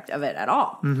aspect of it at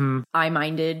all. I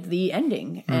minded the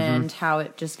ending and how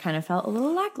it just kind of felt a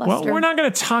little lackluster. Well, we're not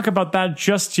going to talk about that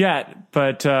just yet,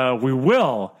 but we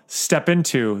will step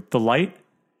into the light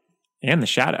and the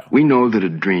shadow. We know that a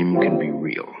dream can be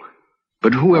real.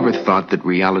 But whoever thought that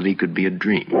reality could be a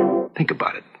dream? Think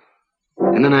about it.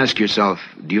 And then ask yourself,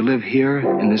 do you live here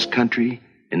in this country,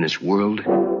 in this world?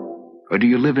 Or do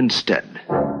you live instead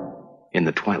in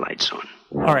the Twilight Zone?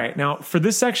 All right. Now, for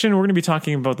this section, we're going to be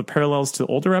talking about the parallels to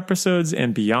older episodes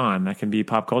and beyond. That can be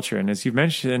pop culture. And as you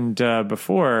mentioned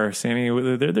before,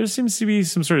 Sammy, there seems to be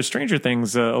some sort of Stranger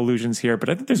Things allusions here, but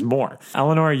I think there's more.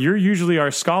 Eleanor, you're usually our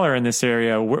scholar in this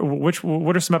area.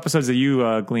 What are some episodes that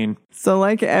you glean? So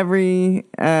like every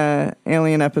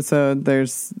Alien episode,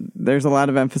 there's a lot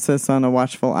of emphasis on a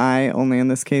watchful eye. Only in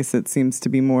this case, it seems to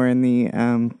be more in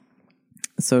the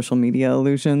social media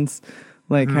allusions.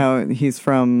 Like how he's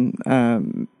from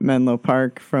Menlo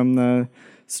Park, from the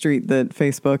street that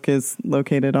Facebook is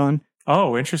located on.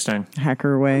 Oh, interesting.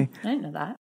 Hacker Way. I didn't know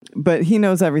that. But he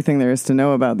knows everything there is to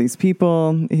know about these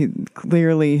people.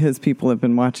 Clearly, his people have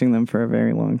been watching them for a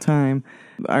very long time.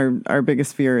 Our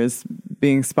biggest fear is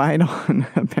being spied on,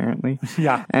 apparently.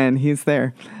 Yeah. And he's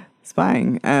there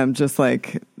spying, just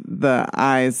like the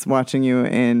eyes watching you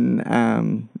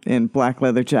in black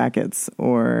leather jackets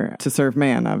or To Serve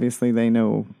Man. Obviously, they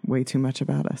know way too much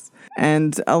about us.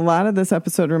 And a lot of this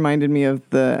episode reminded me of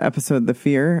the episode The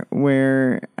Fear,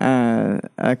 where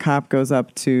a cop goes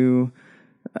up to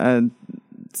a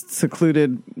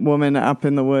secluded woman up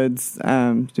in the woods.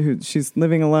 She's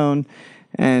living alone,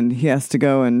 and he has to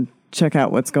go and check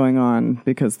out what's going on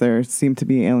because there seem to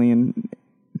be alien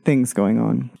things going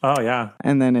on. Oh, yeah.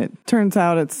 And then it turns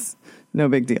out it's no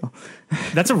big deal.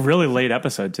 That's a really late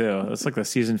episode, too. It's like the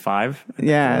season 5.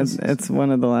 Yeah, it's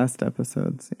one of the last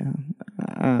episodes.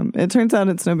 Yeah. It turns out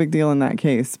it's no big deal in that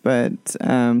case, but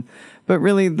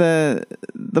really the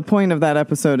point of that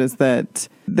episode is that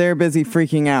they're busy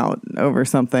freaking out over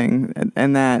something,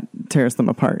 and that tears them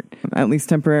apart, at least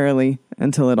temporarily,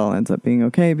 until it all ends up being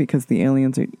okay because the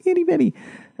aliens are itty bitty.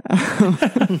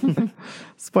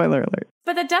 Spoiler alert.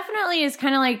 But that definitely is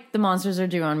kind of like the monsters are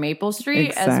due on Maple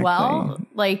Street as well.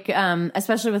 Like,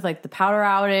 especially with like the power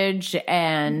outage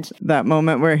and that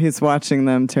moment where he's watching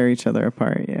them tear each other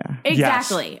apart. Yeah,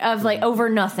 exactly. Yes. Of like over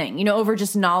nothing, over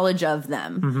just knowledge of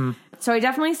them. Mm-hmm. So I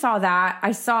definitely saw that.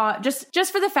 I saw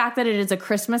just for the fact that it is a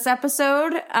Christmas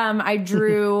episode. I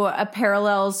drew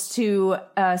parallels to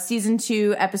season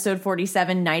 2, episode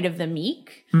 47, Night of the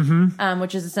Meek,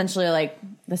 which is essentially like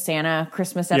the Santa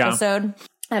Christmas episode.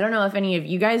 I don't know if any of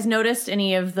you guys noticed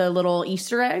any of the little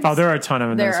Easter eggs. Oh, there are a ton of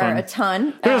them in this one. There are a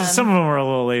ton. Some of them were a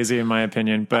little lazy, in my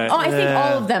opinion. But I think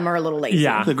all of them are a little lazy.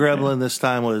 Yeah. The gremlin this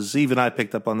time was, even I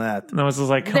picked up on that. And I was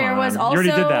like, come there on. was You already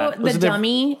did that. also the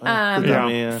dummy,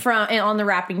 yeah. from on the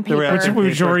wrapping paper.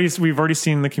 Which we've already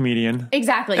seen the comedian.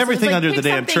 Exactly. Everything so under the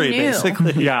damn tree,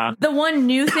 basically. Yeah. The one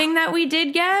new thing that we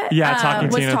did get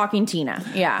was Talking Tina.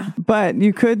 Yeah. But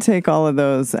you could take all of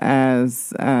those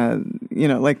as,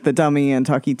 like the dummy and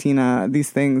Talkie Tina, these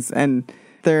things, and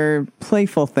they're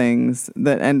playful things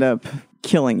that end up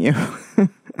killing you.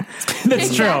 That's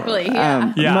exactly, true.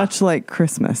 Yeah. Much like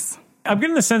Christmas. I'm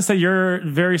getting the sense that you're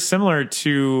very similar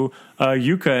to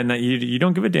Yuka and that you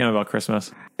don't give a damn about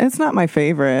Christmas. It's not my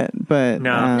favorite, but...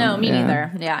 No, me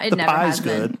neither. Yeah, it never has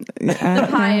been. The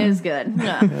pie is good.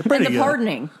 Yeah. And the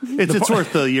pardoning. It's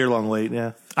worth the year-long wait,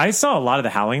 yeah. I saw a lot of the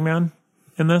Howling Man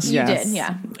in this. You did,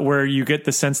 yeah. Where you get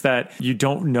the sense that you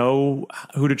don't know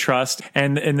who to trust.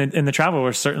 And the travel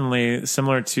was certainly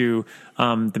similar to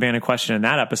the man in question in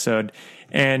that episode.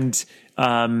 And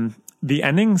the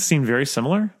ending seemed very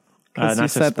similar. Not you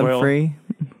set them free.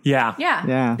 Yeah.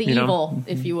 The evil,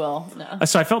 if you will. No.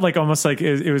 So I felt like almost like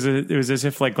it was as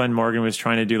if like Glenn Morgan was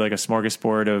trying to do like a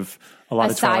smorgasbord of a lot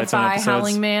of Twilight Zone episodes.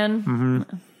 Howling Man. Mm-hmm.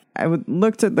 I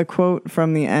looked at the quote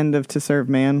from the end of To Serve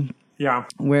Man. Yeah.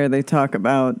 Where they talk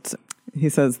about, he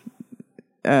says,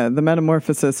 the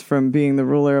metamorphosis from being the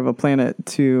ruler of a planet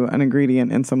to an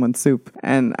ingredient in someone's soup.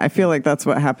 And I feel like that's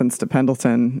what happens to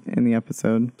Pendleton in the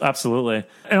episode. Absolutely.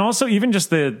 And also even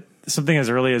just something as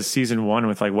early as season 1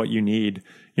 with like what you need.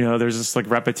 There's this like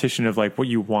repetition of like what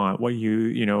you want, what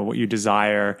you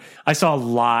desire. I saw a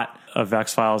lot of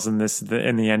X-Files in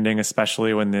the ending,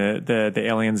 especially when the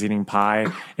aliens eating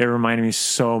pie. It reminded me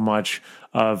so much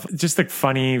of just the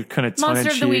funny kind of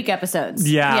Monster of the Week episodes.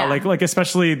 Yeah. like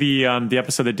especially the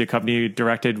episode that Duchovny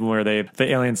directed where the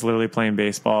aliens literally playing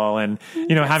baseball and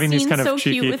having these kind of so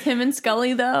cheeky. Cute with him and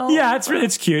Scully though. Yeah,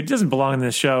 it's cute. It doesn't belong in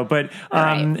this show, but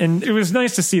and it was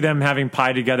nice to see them having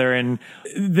pie together, and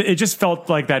it just felt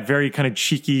like that very kind of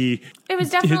cheeky. It was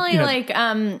definitely like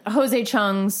Jose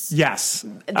Chung's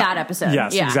that episode.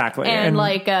 Yes, exactly. And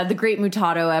like the Great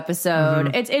Mutato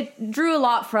episode. Mm-hmm. It drew a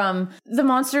lot from the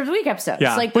Monster of the Week episodes.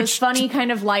 Yeah. Like those funny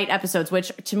kind of light episodes,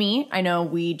 which to me, I know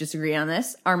we disagree on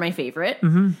this, are my favorite.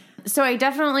 Mm-hmm. So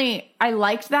I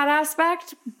liked that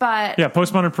aspect, but... Yeah,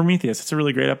 Postmodern Prometheus. It's a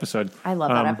really great episode. I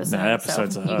love that episode. That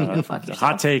episode's so you can go fuck a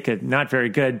hot take, not very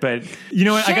good, but you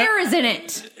know what? Cher is in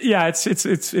it! Yeah,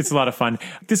 it's a lot of fun.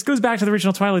 This goes back to the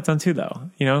original Twilight Zone too, though,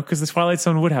 because the Twilight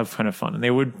Zone would have kind of fun, and they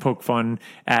would poke fun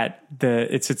at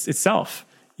itself.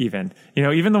 Even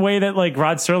the way that like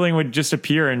Rod Serling would just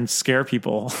appear and scare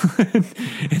people in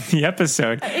the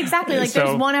episode. Exactly. Like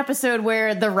there's one episode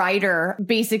where the writer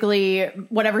basically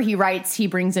whatever he writes, he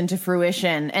brings into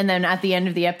fruition. And then at the end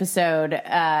of the episode,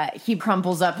 he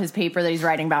crumples up his paper that he's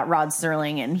writing about Rod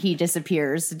Serling and he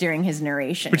disappears during his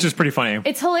narration. Which is pretty funny.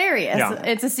 It's hilarious. Yeah.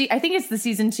 I think it's the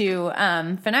season 2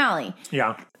 finale.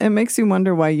 Yeah. It makes you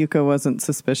wonder why Yuka wasn't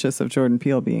suspicious of Jordan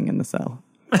Peele being in the cell.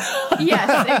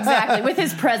 Yes, exactly. With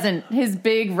his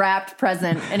big wrapped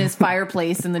present in his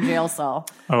fireplace in the jail cell.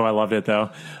 Oh, I loved it though.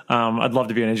 I'd love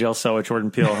to be in a jail cell with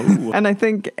Jordan Peele. Ooh. And I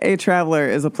think A Traveler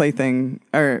is a plaything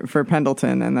for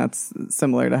Pendleton, and that's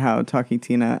similar to how Talkie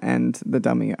Tina and the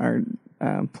Dummy are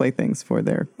playthings for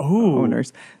their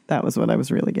owners. That was what I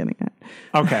was really getting at.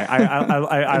 Okay,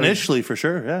 I initially for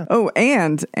sure, yeah. Oh,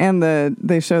 and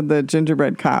they showed the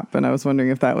gingerbread cop, and I was wondering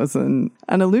if that was an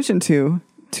allusion to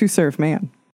Serve Man.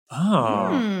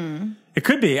 Oh, It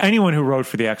could be. Anyone who wrote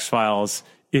for the X-Files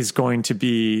is going to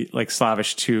be like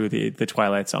slavish to the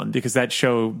Twilight Zone because that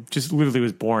show just literally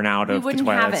was born out of the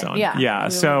Twilight Zone. Yeah.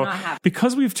 So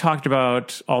because we've talked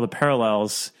about all the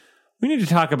parallels, we need to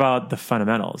talk about the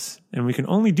fundamentals. And we can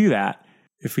only do that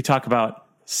if we talk about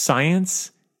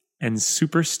science and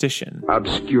superstition.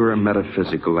 Obscure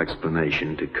metaphysical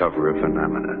explanation to cover a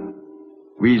phenomena.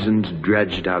 Reasons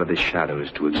dredged out of the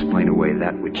shadows to explain away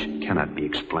that which cannot be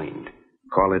explained.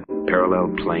 Call it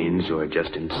parallel planes or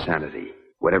just insanity.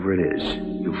 Whatever it is,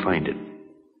 you find it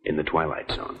in the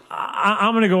Twilight Zone.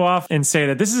 I'm going to go off and say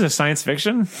that this is a science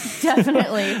fiction.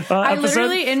 Definitely. I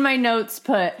literally in my notes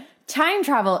put time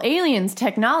travel, aliens,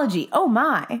 technology. Oh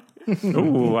my.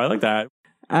 Ooh, I like that.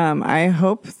 I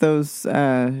hope those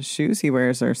shoes he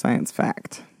wears are science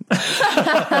fact.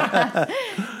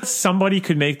 Somebody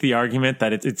could make the argument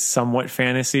that it's somewhat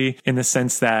fantasy in the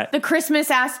sense that the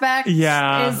Christmas aspect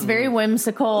is very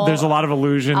whimsical. There's a lot of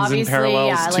allusions and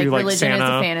parallels to like religion Santa. is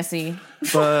a fantasy.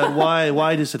 But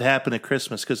why does it happen at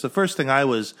Christmas? Because the first thing I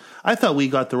thought we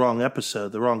got the wrong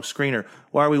episode, the wrong screener.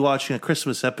 Why are we watching a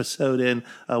Christmas episode in,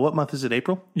 what month is it,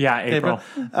 April? Yeah, April.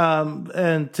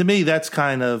 And to me, that's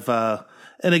kind of,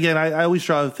 and again, I always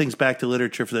draw things back to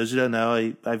literature. For those who don't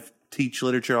know, I teach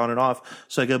literature on and off,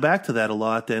 so I go back to that a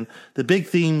lot. And the big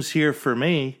themes here for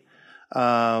me,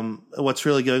 what's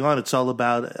really going on, it's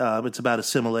about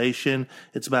assimilation,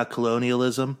 it's about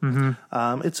colonialism,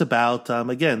 it's about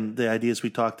again the ideas we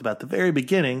talked about at the very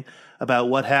beginning about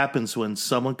what happens when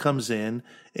someone comes in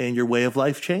and your way of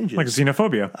life changes, like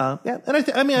xenophobia. And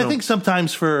I think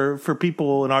sometimes for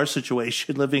people in our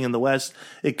situation living in the West,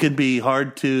 it could be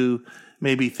hard to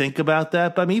maybe think about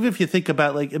that. But I mean, even if you think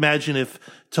about, like, imagine if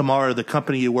tomorrow the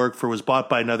company you work for was bought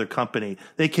by another company.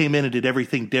 They came in and did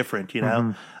everything different, you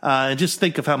know? And just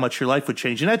think of how much your life would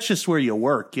change. And that's just where you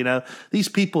work, you know? These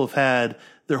people have had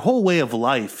their whole way of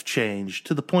life changed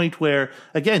to the point where,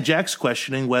 again, Jack's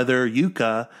questioning whether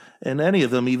Yuka and any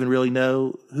of them even really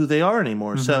know who they are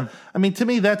anymore. So, I mean, to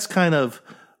me, that's kind of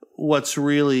what's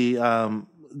really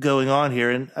going on here.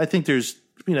 And I think there's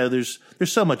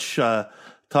so much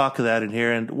talk of that in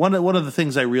here. And one of the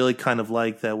things I really kind of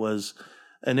liked that was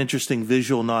an interesting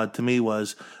visual nod to me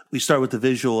was we start with the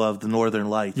visual of the Northern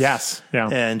Lights. Yes. Yeah.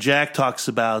 And Jack talks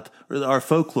about our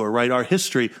folklore, right? Our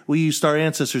history. Our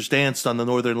ancestors danced on the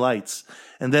Northern Lights.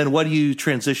 And then what do you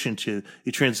transition to?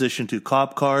 You transition to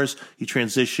cop cars. You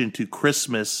transition to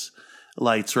Christmas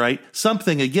lights, right?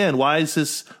 Something, again, why is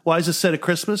this set at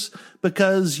Christmas?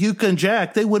 Because Yuka and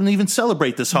Jack, they wouldn't even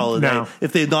celebrate this holiday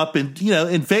if they had not been,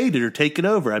 invaded or taken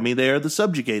over. I mean, they are the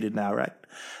subjugated now, right?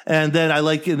 And then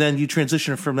then you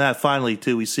transition from that finally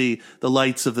to, we see the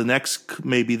lights of the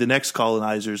next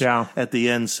colonizers at the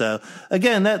end. So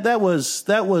again, that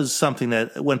was something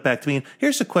that went back to me. And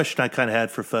here's a question I kind of had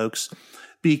for folks,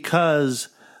 because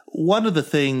one of the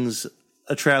things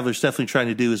a traveler's definitely trying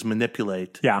to do is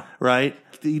manipulate. Yeah. Right?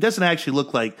 He doesn't actually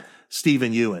look like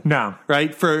Stephen Ewan. No.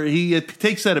 Right? He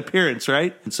takes that appearance,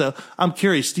 right? And so I'm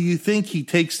curious, do you think he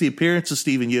takes the appearance of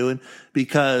Stephen Ewan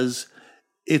because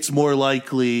it's more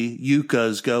likely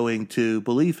Yuka's going to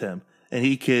believe him and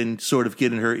he can sort of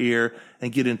get in her ear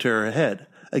and get into her head?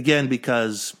 Again,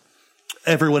 because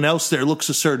everyone else there looks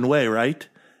a certain way, right?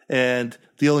 And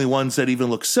the only ones that even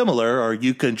look similar are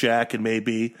Yuka and Jack, and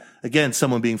maybe, again,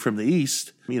 someone being from the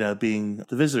East, being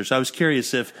the visitor. So I was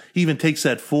curious if he even takes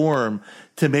that form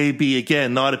to maybe,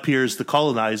 again, not appear as the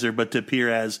colonizer, but to appear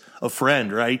as a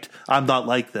friend, right? I'm not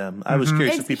like them. I was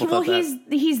curious if people thought that.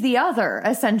 He's the other,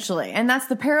 essentially. And that's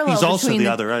the parallel. He's also the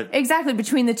other, right? Exactly,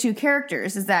 between the two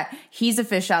characters, is that he's a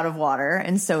fish out of water,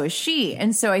 and so is she.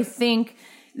 And so I think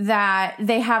that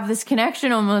they have this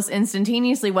connection almost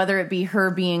instantaneously, whether it be her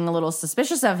being a little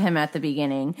suspicious of him at the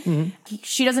beginning.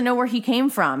 She doesn't know where he came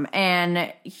from,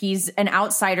 and he's an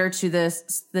outsider to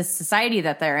this society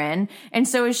that they're in, and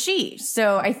so is she.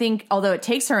 So I think, although it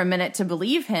takes her a minute to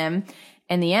believe him,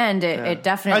 in the end, it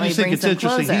definitely I just think it's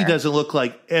interesting. Closer. He doesn't look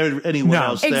like anyone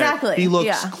else there. Exactly. He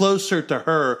looks closer to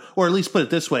her, or at least put it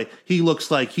this way, he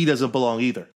looks like he doesn't belong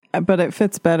either. But it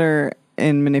fits better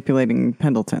in manipulating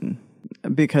Pendleton,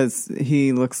 because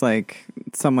he looks like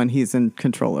someone he's in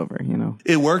control over,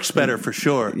 It works better for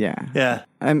sure. Yeah. Yeah.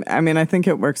 I think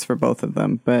it works for both of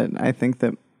them, but I think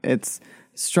that it's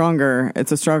a stronger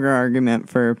argument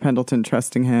for Pendleton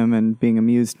trusting him and being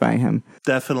amused by him.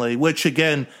 Definitely. Which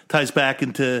again ties back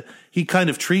into, he kind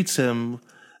of treats him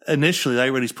initially,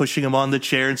 like when he's pushing him on the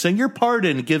chair and saying, "Your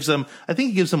pardon," he gives him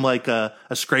like a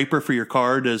scraper for your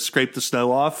car to scrape the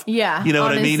snow off. Yeah. You know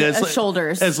what I mean? As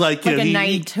shoulders. As like a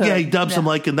knight. He dubs him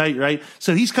like a knight, right?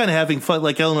 So he's kind of having fun,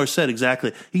 like Eleanor said,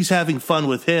 exactly. He's having fun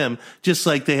with him, just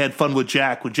like they had fun with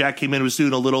Jack. When Jack came in, was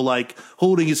doing a little like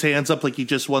holding his hands up like he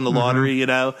just won the lottery,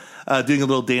 doing a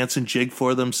little dance and jig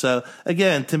for them. So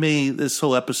again, to me, this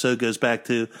whole episode goes back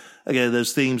to, again,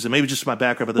 those themes, and maybe just my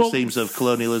background, but those themes of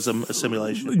colonialism,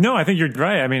 assimilation. No, I think you're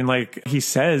right. I mean, like he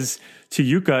says to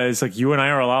Yuka, is like, you and I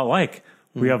are a lot alike.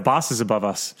 We have bosses above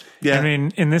us. Yeah. I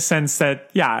mean, in this sense that,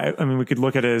 we could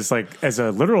look at it as a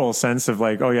literal sense of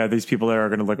like, oh yeah, these people there are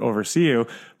going to like oversee you.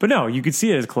 But no, you could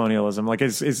see it as colonialism, like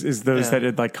is those that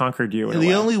had like conquered you. And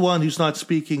the only one who's not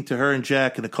speaking to her and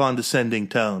Jack in a condescending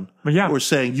tone. Or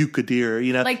saying Yuka dear,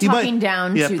 like talking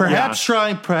down to perhaps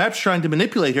trying to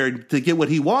manipulate her to get what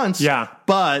he wants. Yeah.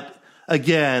 But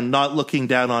again, not looking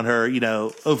down on her,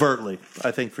 overtly,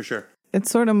 I think for sure. It's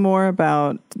sort of more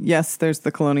about, yes, there's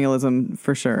the colonialism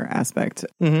for sure aspect.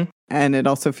 Mm-hmm. And it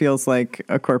also feels like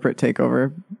a corporate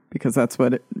takeover because that's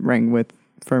what it rang with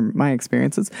for my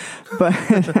experiences. But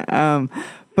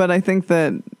but I think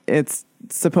that it's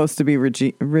supposed to be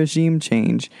regime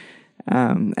change.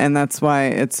 And that's why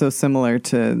it's so similar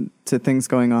to things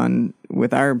going on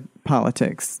with our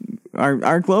politics,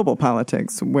 our global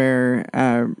politics, where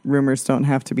rumors don't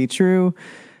have to be true.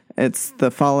 It's the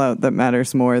fallout that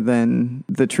matters more than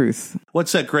the truth.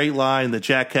 What's that great line that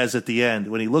Jack has at the end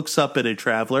when he looks up at a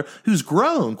traveler who's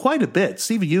grown quite a bit?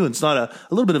 Stephen Ewan's not a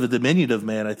little bit of a diminutive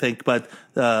man, I think, but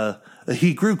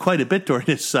he grew quite a bit during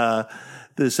this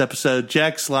episode.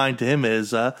 Jack's line to him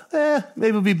is, maybe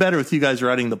it'll be better with you guys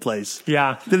running the place.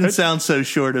 Yeah. Didn't sound so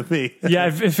sure to me. Yeah,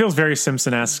 it feels very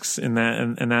Simpson-esque in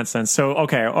that sense. So,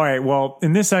 okay, all right. Well,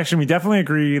 in this section, we definitely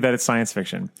agree that it's science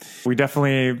fiction. We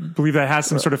definitely believe that it has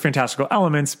some sort of fantastical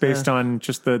elements based on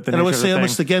just the nature of the thing. And I would say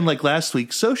almost again, like last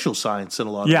week, social science in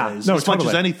a lot of ways. No, as totally.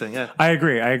 much as anything. Yeah. I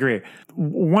agree.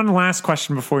 One last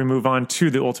question before we move on to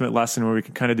the ultimate lesson where we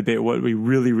can kind of debate what we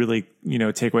really, really,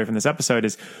 take away from this episode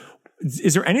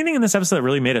is there anything in this episode that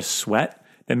really made us sweat,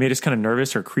 that made us kind of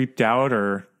nervous or creeped out?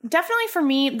 Or definitely for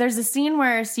me, there's a scene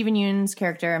where Stephen Ewan's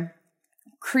character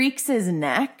creaks his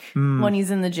neck when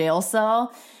he's in the jail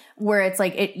cell, where it's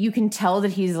like you can tell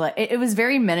that he's like it was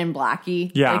very Men in Black-y,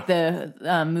 like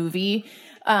the movie.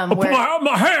 Where, put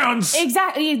my hands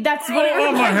exactly. That's what it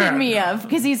reminded me of,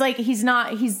 because he's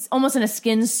almost in a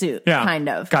skin suit, kind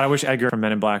of. God, I wish Edgar from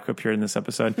Men in Black appeared in this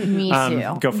episode. Me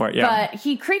too. Go for it. Yeah, but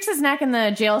he creaks his neck in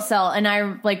the jail cell, and I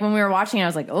when we were watching, I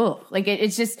was like, oh, like it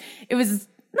was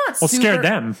not. Well, scared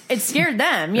them. It scared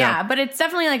them, yeah. But it's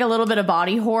definitely like a little bit of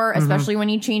body horror, especially when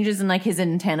he changes and like his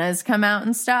antennas come out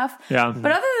and stuff. Yeah.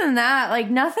 But other than that, like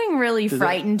nothing really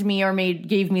frightened me or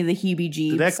gave me the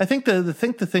heebie-jeebies. I think the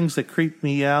things that creep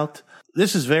me out.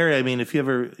 This is very. I mean, if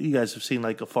you guys have seen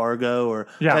like a Fargo or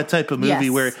that type of movie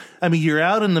where you're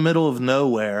out in the middle of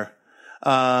nowhere.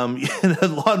 Law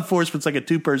enforcement's like a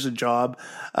 2-person job.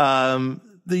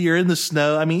 You're in the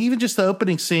snow. I mean, even just the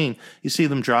opening scene, you see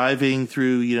them driving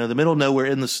through, the middle of nowhere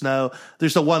in the snow.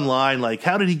 There's the one line like,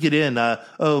 how did he get in?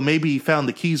 Maybe he found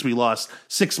the keys we lost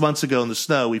 6 months ago in the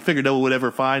snow. We figured no one would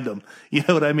ever find them. You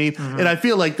know what I mean? Mm-hmm. And I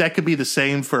feel like that could be the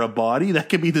same for a body. That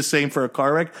could be the same for a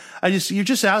car wreck. You're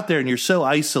just out there and you're so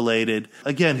isolated.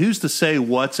 Again, who's to say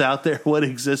what's out there, what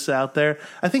exists out there?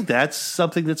 I think that's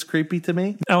something that's creepy to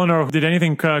me. Eleanor, did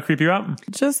anything creep you out?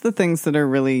 Just the things that are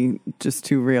really just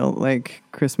too real, like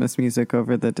Christmas music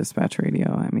over the dispatch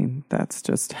radio. I mean, that's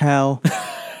just hell.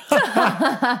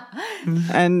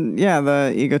 And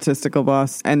the egotistical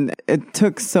boss. And it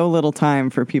took so little time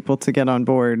for people to get on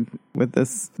board with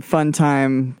this fun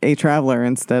time, a traveler,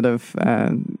 instead of,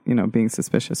 being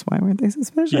suspicious. Why weren't they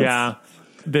suspicious? Yeah.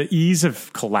 The ease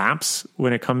of collapse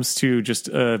when it comes to just,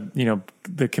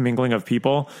 the commingling of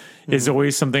people is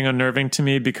always something unnerving to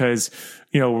me because,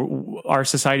 our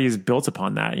society is built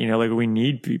upon that. We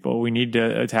need people. We need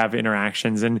to have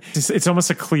interactions. And it's almost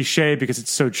a cliche because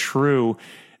it's so true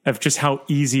of just how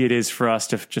easy it is for us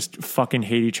to just fucking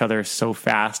hate each other so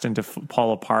fast and to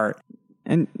fall apart.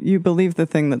 And you believe the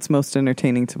thing that's most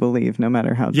entertaining to believe, no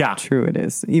matter how true it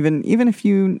is. Even if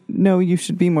you know you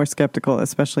should be more skeptical,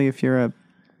 especially if you're a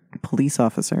police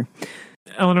officer.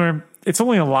 Eleanor, it's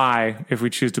only a lie if we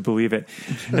choose to believe it.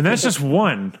 And that's just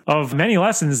one of many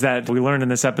lessons that we learned in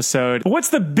this episode. But what's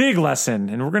the big lesson?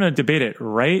 And we're going to debate it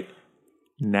right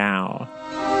now.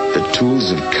 The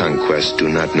tools of conquest do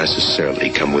not necessarily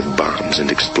come with bombs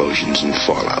and explosions and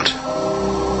fallout.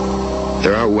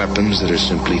 There are weapons that are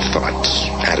simply thoughts,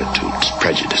 attitudes,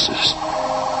 prejudices,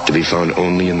 to be found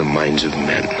only in the minds of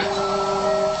men.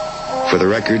 For the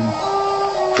record,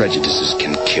 prejudices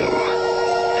can kill,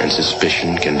 and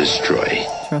suspicion can destroy.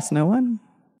 Trust no one.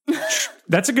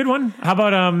 That's a good one. How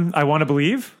about I Want to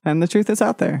Believe? And the truth is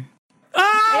out there.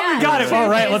 We got it. All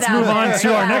right, let's move on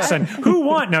to our next one. Who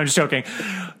won? No, I'm just joking.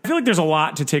 I feel like there's a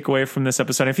lot to take away from this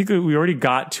episode. I think we already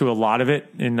got to a lot of it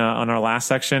on our last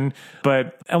section.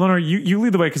 But Eleanor, you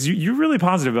lead the way because you're really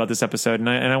positive about this episode, and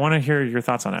I want to hear your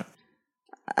thoughts on it.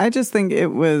 I just think it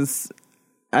was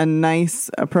a nice,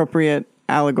 appropriate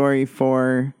allegory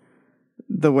for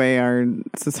the way our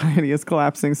society is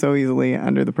collapsing so easily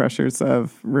under the pressures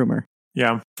of rumor.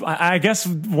 Yeah. I guess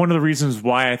one of the reasons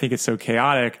why I think it's so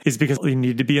chaotic is because you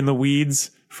need to be in the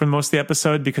weeds for most of the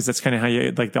episode, because that's kind of how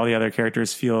all the other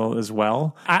characters feel as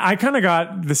well. I kind of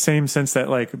got the same sense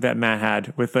that Matt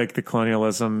had with the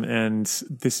colonialism and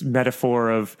this metaphor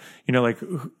of,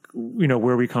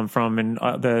 where we come from and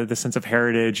the sense of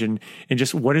heritage and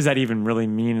just what does that even really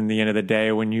mean in the end of the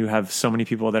day when you have so many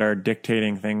people that are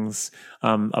dictating things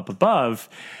up above.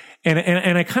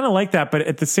 And I kind of like that, but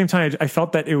at the same time, I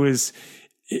felt that it was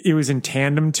in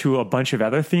tandem to a bunch of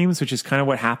other themes, which is kind of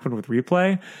what happened with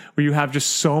Replay, where you have just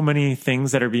so many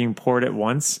things that are being poured at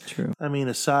once. True. I mean,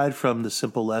 aside from the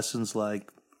simple lessons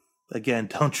like, again,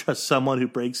 don't trust someone who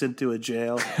breaks into a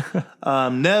jail.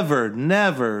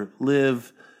 Never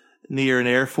live near an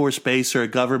Air Force base or a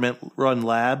government-run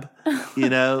lab.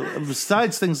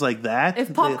 Besides things like that.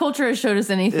 If pop culture has showed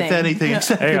us anything. If anything. Yeah.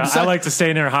 Hey, I like to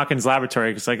stay near Hawkins'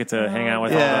 laboratory because I get to hang out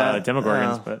with all the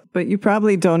Demogorgons. But you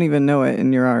probably don't even know it,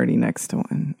 and you're already next to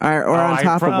one. Or on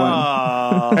top of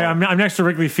one. Hey, I'm next to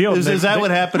Wrigley Field. Is that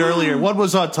what happened earlier? One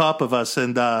was on top of us,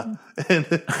 and I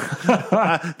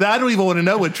don't even want to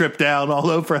know what dripped down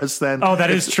all over us then. Oh, that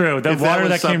is true. The water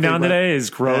that came down today is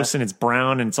gross, and it's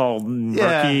brown, and it's all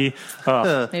murky.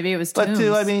 Maybe it was Tombs. But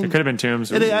too, I mean, it could have been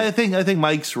Tombs. I think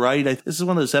Mike's right. This is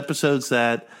one of those episodes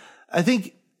that I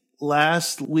think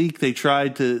last week they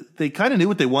kind of knew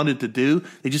what they wanted to do.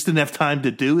 They just didn't have time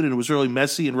to do it, and it was really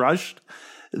messy and rushed.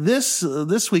 This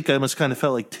week I almost kind of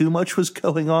felt like too much was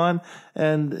going on.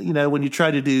 And, when you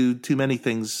try to do too many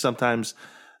things, sometimes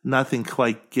nothing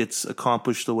quite gets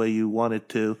accomplished the way you want it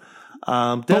to.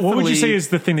 But what would you say is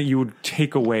the thing that you would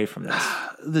take away from this?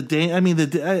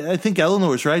 I think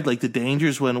Eleanor's right. Like the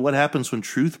dangers what happens when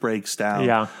truth breaks down.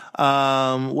 Yeah.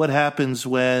 What happens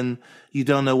when you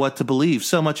don't know what to believe.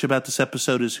 So much about this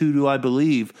episode is who do I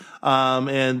believe?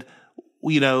 And,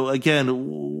 again,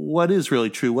 what is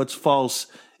really true? What's false?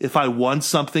 If I want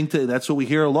something that's what we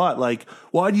hear a lot. Like,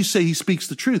 why do you say he speaks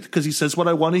the truth? Because he says what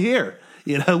I want to hear.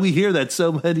 We hear that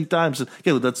so many times.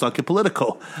 Again, let's not get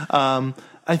political.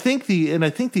 I think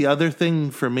the other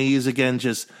thing for me is, again,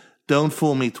 just don't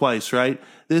fool me twice, right?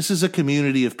 This is a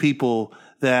community of people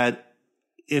that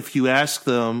if you ask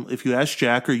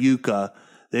Jack or Yuka,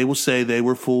 they will say they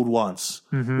were fooled once,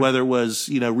 whether it was,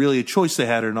 really a choice they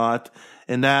had or not.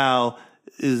 And now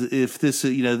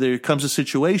there comes a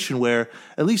situation where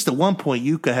at least at one point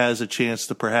Yuka has a chance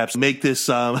to perhaps make this,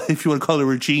 if you want to call it a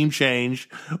regime change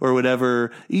or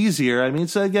whatever, easier. I mean,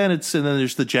 so again, and then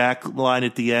there's the Jack line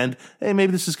at the end. Hey,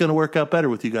 maybe this is going to work out better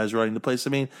with you guys running the place. I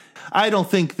mean, I don't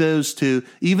think those two,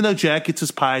 even though Jack gets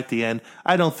his pie at the end,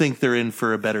 I don't think they're in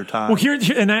for a better time. Well,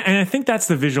 I think that's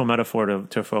the visual metaphor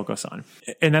to focus on.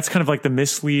 And that's kind of like the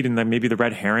mislead and maybe the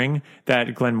red herring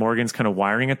that Glenn Morgan's kind of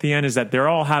wiring at the end is that they're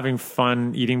all having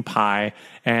fun eating pie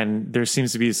and there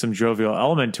seems to be some jovial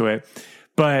element to it,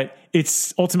 but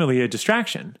it's ultimately a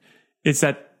distraction. It's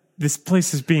that this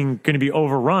place is going to be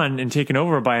overrun and taken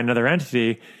over by another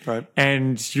entity. Right.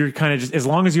 And you're kind of just, as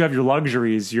long as you have your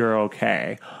luxuries, you're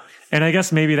okay. And I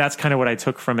guess maybe that's kind of what I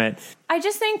took from it. I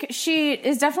just think she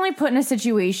is definitely put in a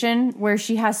situation where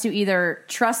she has to either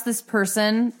trust this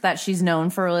person that she's known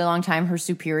for a really long time, her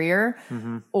superior,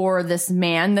 or this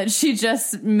man that she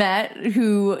just met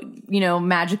who,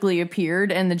 magically appeared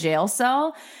in the jail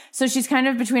cell. So she's kind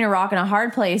of between a rock and a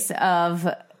hard place of,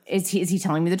 is he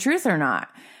telling me the truth or not?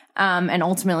 And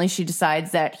ultimately she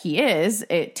decides that he is.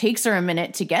 It takes her a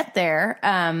minute to get there.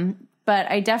 But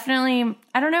I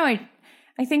don't know.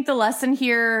 I think the lesson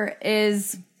here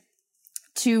is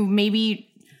to maybe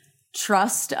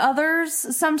trust others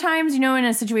sometimes, in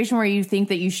a situation where you think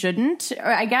that you shouldn't,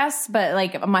 I guess. But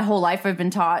like my whole life I've been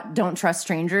taught don't trust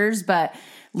strangers. But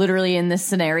literally in this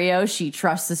scenario, she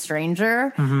trusts a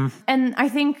stranger. And I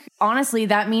think, honestly,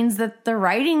 that means that the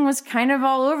writing was kind of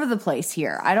all over the place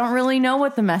here. I don't really know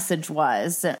what the message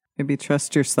was. Maybe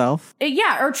trust yourself.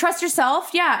 Yeah, or trust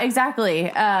yourself. Yeah, exactly.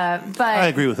 But I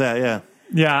agree with that, yeah.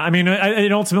 Yeah, I mean,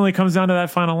 it ultimately comes down to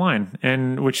that final line,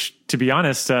 and which, to be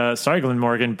honest, sorry, Glenn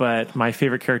Morgan, but my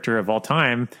favorite character of all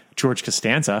time, George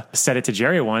Costanza, said it to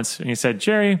Jerry once, and he said,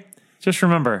 "Jerry, just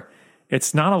remember,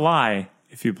 it's not a lie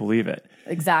if you believe it."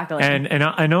 Exactly.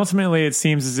 And ultimately, it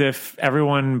seems as if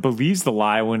everyone believes the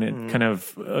lie when it kind of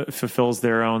fulfills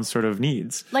their own sort of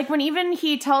needs. Like when even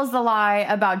he tells the lie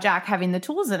about Jack having the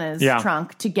tools in his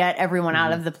trunk to get everyone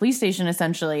out of the police station,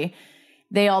 essentially.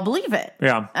 They all believe it.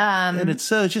 Yeah. And it's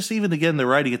just even again, the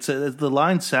writing, the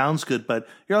line sounds good, but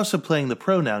you're also playing the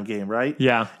pronoun game, right?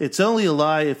 Yeah. It's only a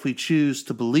lie if we choose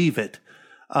to believe it.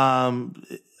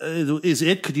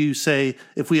 Could you say,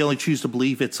 if we only choose to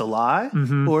believe it's a lie?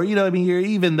 Or,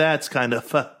 even that's kind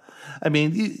of,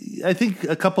 I think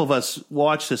a couple of us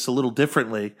watched this a little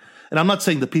differently. And I'm not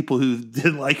saying the people who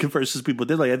didn't like it versus people who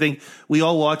did like it. I think we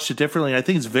all watched it differently. I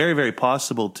think it's very, very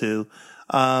possible to,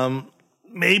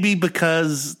 maybe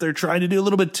because they're trying to do a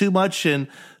little bit too much and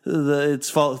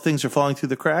things are falling through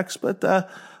the cracks. But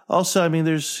also, I mean,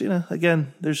 there's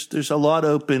a lot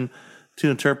open to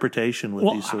interpretation with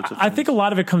these sorts of things. I think a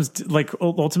lot of it comes to,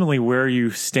 ultimately where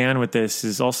you stand with this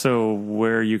is also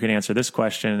where you can answer this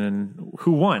question and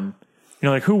who won.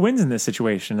 Who wins in this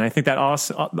situation? And I think that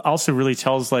also really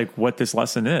tells what this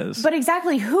lesson is. But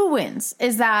exactly who wins?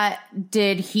 Is that,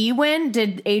 did he win?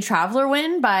 Did a traveler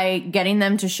win by getting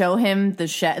them to show him the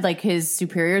shed, his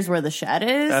superiors where the shed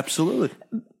is? Absolutely.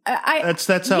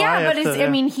 That's how I have to. I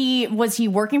mean, was he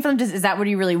working for them? Is that what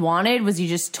he really wanted? Was he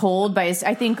just told by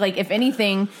I think if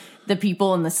anything, the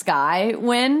people in the sky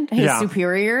win, his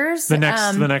superiors. The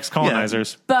next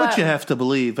colonizers. Yeah. But you have to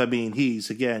believe, I mean, he's,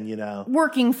 again,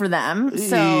 working for them.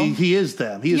 So he is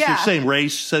them. He is the same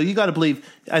race. So you got to believe,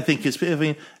 I think,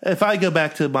 if I go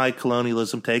back to my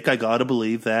colonialism take, I got to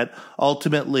believe that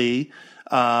ultimately,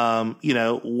 at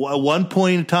one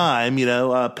point in time,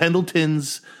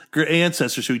 Pendleton's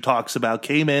ancestors who he talks about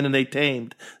came in and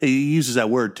he uses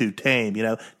that word too, tame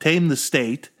the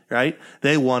state. Right?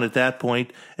 They won at that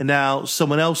point, and now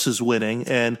someone else is winning.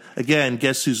 And again,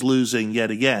 guess who's losing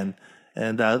yet again?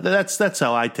 And that's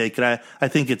how I take it. I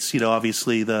think it's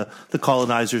obviously the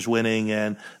colonizers winning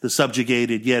and the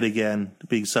subjugated yet again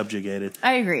being subjugated.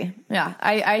 I agree. Yeah,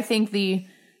 I think the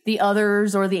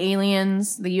others or the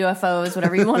aliens, the UFOs,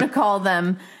 whatever you want to call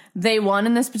them, they won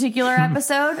in this particular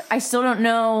episode. I still don't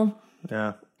know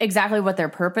exactly what their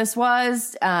purpose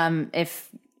was.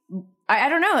 I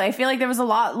don't know. I feel like there was a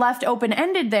lot left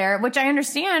open-ended there, which I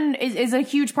understand is a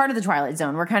huge part of the Twilight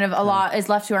Zone, where kind of a lot is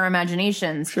left to our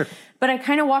imaginations. Sure. But I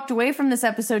kind of walked away from this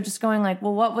episode just going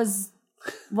well, what was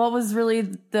really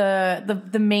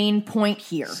the main point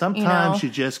here? Sometimes you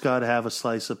just got to have a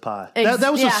slice of pie.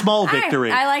 That was a small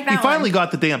victory. I like that. He finally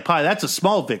got the damn pie. That's a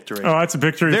small victory. Oh, that's a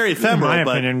victory. Very ephemeral, in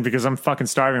my opinion, because I'm fucking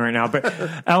starving right now. But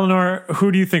Eleanor,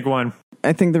 who do you think won?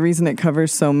 I think the reason it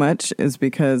covers so much is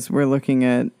because we're looking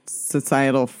at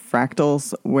societal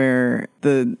fractals where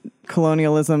the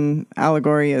colonialism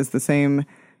allegory is the same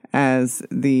as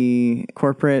the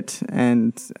corporate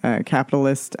and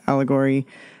capitalist allegory.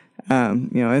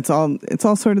 It's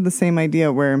all sort of the same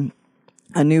idea where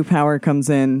a new power comes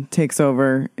in, takes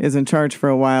over, is in charge for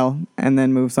a while, and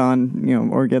then moves on,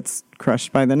 or gets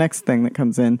crushed by the next thing that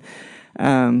comes in.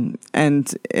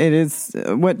 And it is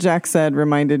what Jack said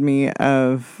reminded me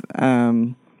of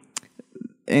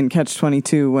in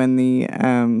Catch-22 when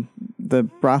the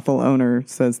brothel owner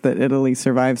says that Italy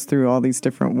survives through all these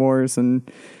different wars and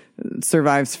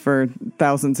survives for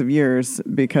thousands of years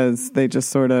because they just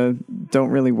sort of don't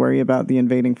really worry about the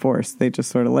invading force. They just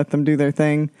sort of let them do their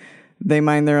thing. They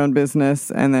mind their own business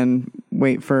and then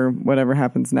wait for whatever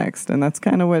happens next. And that's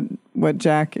kind of what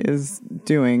Jack is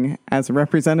doing as a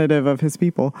representative of his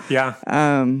people. Yeah.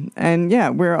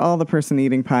 We're all the person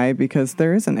eating pie because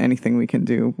there isn't anything we can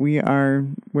do.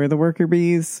 We're the worker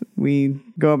bees. We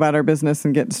go about our business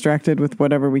and get distracted with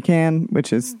whatever we can,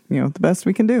 which is, the best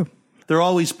we can do. There'll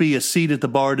always be a seat at the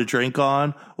bar to drink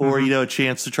on or, a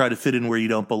chance to try to fit in where you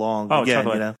don't belong. Oh, again,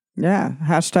 totally. Yeah.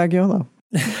 Hashtag YOLO.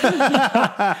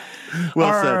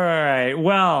 Well said. All right.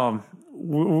 Well,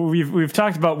 we've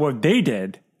talked about what they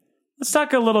did. Let's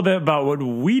talk a little bit about what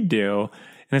we do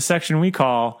in a section we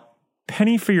call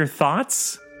Penny for Your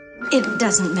Thoughts. It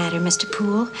doesn't matter, Mr.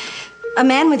 Poole. A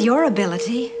man with your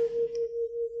ability.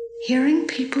 Hearing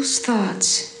people's thoughts.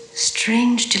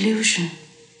 Strange delusion.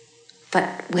 But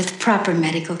with proper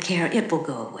medical care, it will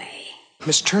go away.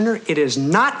 Miss Turner, it is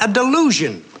not a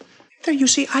delusion. There, you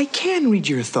see, I can read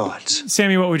your thoughts.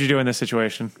 Sammy, what would you do in this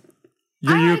situation?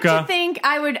 You're I Yuka. like to think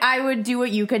I would do what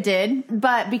Yuka did,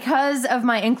 but because of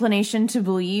my inclination to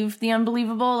believe the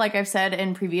unbelievable, like I've said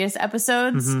in previous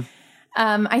episodes,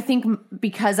 I think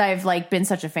because I've been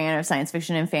such a fan of science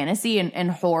fiction and fantasy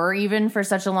and horror even for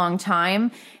such a long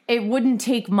time, it wouldn't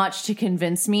take much to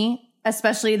convince me.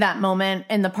 Especially that moment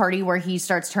in the party where he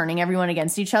starts turning everyone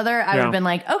against each other. I would have been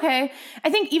like, okay. I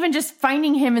think even just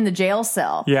finding him in the jail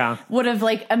cell would have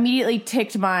immediately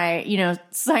ticked my,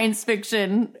 science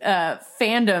fiction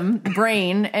fandom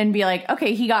brain and be like,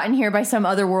 okay, he got in here by some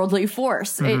otherworldly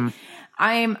force.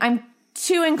 I'm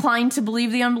too inclined to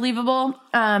believe the unbelievable.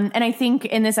 And I think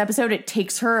in this episode, it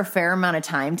takes her a fair amount of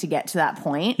time to get to that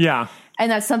point. Yeah.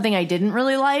 And that's something I didn't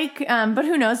really like. But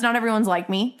who knows? Not everyone's like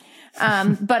me.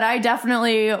 But I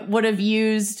definitely would have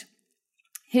used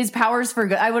his powers for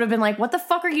good. I would have been like, what the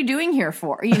fuck are you doing here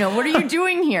for? What are you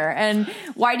doing here? And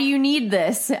why do you need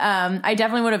this? I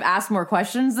definitely would have asked more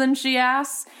questions than she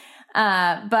asks. But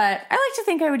I like to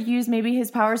think I would use maybe his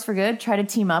powers for good, try to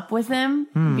team up with him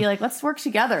and be like, let's work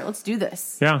together. Let's do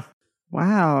this. Yeah.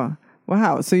 Wow.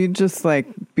 Wow. So you'd just like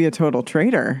be a total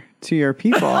traitor to your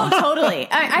people. Oh, totally.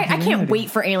 I can't wait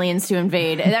for aliens to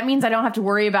invade. That means I don't have to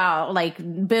worry about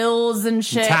like bills and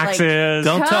shit. Taxes.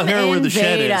 Don't tell her where the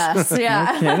shed is. Us.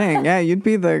 Yeah. No kidding. Yeah, you'd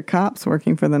be the cops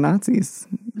working for the Nazis.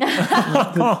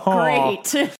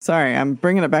 Great. Sorry, I'm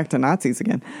bringing it back to Nazis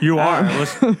again. You are.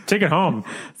 Let's take it home.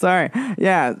 Sorry.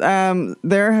 Yeah.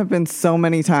 There have been so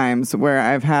many times where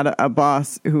I've had a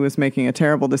boss who was making a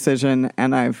terrible decision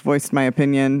and I've voiced my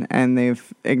opinion and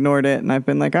they've ignored it. And I've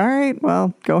been like, all right,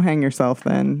 well, go hang yourself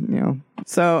then,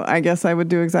 So I guess I would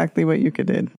do exactly what Yuka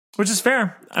did. Which is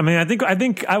fair. I mean, I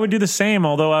think I would do the same,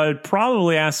 although I would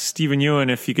probably ask Stephen Ewan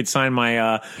if he could sign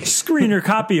my screener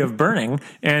copy of Burning,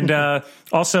 and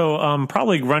also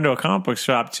probably run to a comic book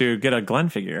shop to get a Glenn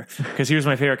figure, because he was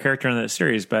my favorite character in that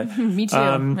series. But Me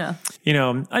too.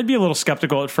 Yeah. I'd be a little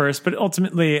skeptical at first, but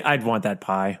ultimately I'd want that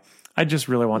pie. I just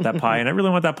really want that pie, and I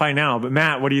really want that pie now. But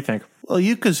Matt, what do you think? Well,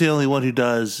 Yuka's the only one who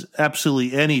does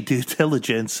absolutely any due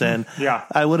diligence, and yeah.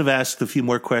 I would have asked a few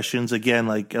more questions. Again,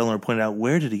 like Eleanor pointed out,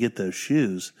 where did he get those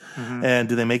shoes? Mm-hmm. And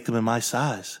do they make them in my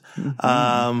size?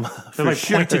 Mm-hmm. They're like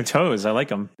pointed toes. I like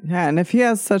them. Yeah, and if he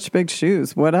has such big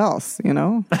shoes, what else,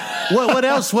 What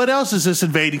else? What else is this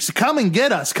invading? So come and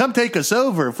get us. Come take us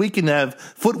over. If we can have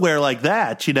footwear like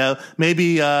that,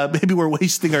 maybe we're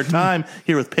wasting our time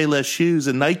here with Payless shoes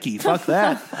and Nike. Fuck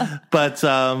that. But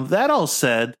that all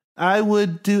said, I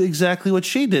would do exactly what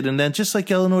she did. And then just like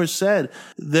Eleanor said,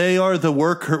 they are the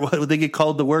worker, what would they get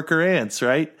called? The worker ants,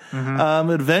 right?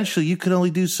 Mm-hmm. Eventually you can only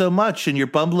do so much, and your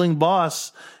bumbling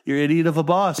boss, your idiot of a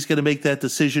boss, is going to make that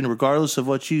decision regardless of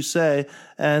what you say.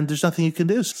 And there's nothing you can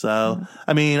do. So,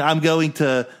 I mean, I'm going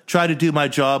to try to do my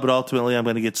job, but ultimately I'm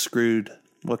going to get screwed.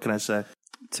 What can I say?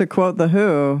 To quote The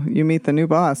Who, you meet the new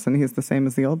boss, and he's the same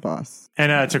as the old boss.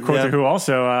 And to quote The Who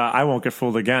also, I won't get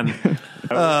fooled again.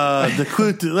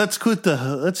 Let's quote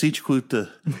The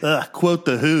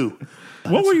Who.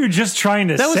 What were you just trying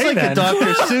to say? That was like then? a Dr.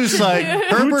 Seuss, like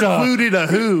Herbert quoted a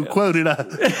Who, quoted a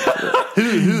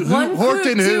Who,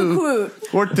 Horton Who.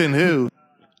 Horton Who.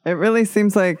 It really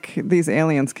seems like these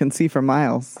aliens can see for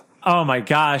miles. Oh my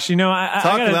gosh!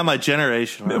 Talk about my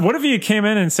generation. What if he came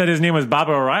in and said his name was Bob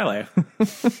O'Reilly?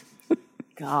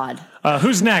 God.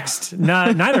 Who's next?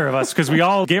 Neither of us, because we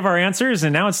all gave our answers,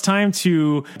 and now it's time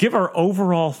to give our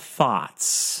overall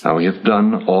thoughts. Now, we have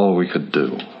done all we could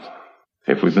do.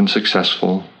 If we've been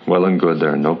successful, well and good,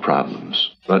 there are no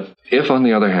problems. But if, on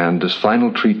the other hand, this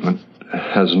final treatment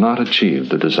has not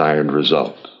achieved the desired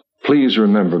result, please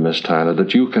remember, Miss Tyler,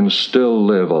 that you can still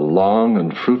live a long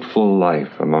and fruitful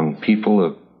life among people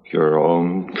of your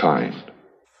own kind.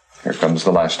 Here comes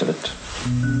the last of it.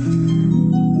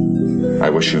 I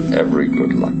wish you every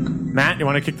good luck. Matt, you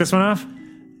want to kick this one off?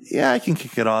 Yeah, I can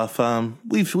kick it off.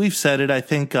 We've said it. I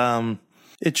think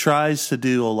it tries to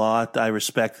do a lot. I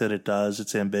respect that it does.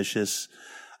 It's ambitious.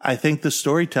 I think the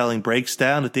storytelling breaks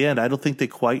down at the end. I don't think they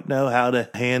quite know how to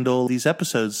handle these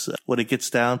episodes when it gets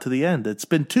down to the end. It's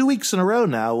been 2 weeks in a row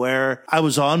now where I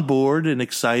was on board and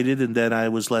excited, and then I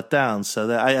was let down.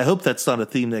 So I hope that's not a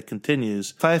theme that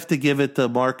continues. If I have to give it the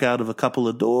mark out of a couple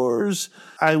of doors,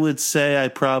 I would say I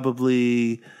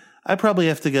probably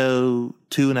have to go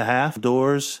 2.5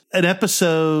 doors. An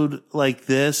episode like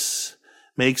this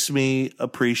makes me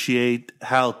appreciate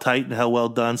how tight and how well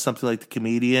done something like The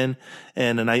Comedian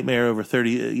and A Nightmare Over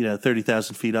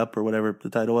 30,000 Feet Up, or whatever the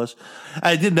title was.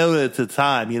 I didn't know it at the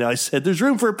time. I said there's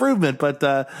room for improvement, but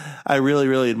I really,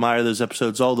 really admire those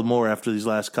episodes all the more after these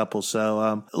last couple.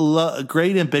 So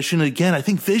great ambition. Again, I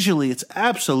think visually it's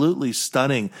absolutely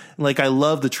stunning. Like, I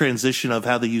love the transition of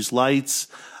how they use lights.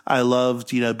 I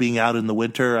loved, being out in the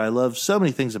winter. I love so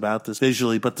many things about this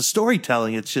visually, but the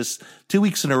storytelling, it's just 2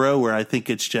 weeks in a row where I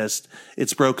think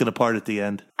it's broken apart at the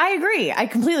end. I agree. I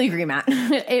completely agree, Matt.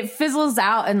 It fizzles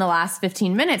out in the last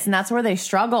 15 minutes, and that's where they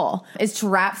struggle, is to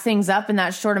wrap things up in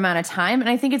that short amount of time. And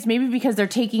I think it's maybe because they're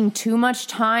taking too much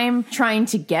time trying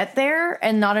to get there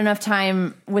and not enough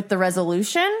time with the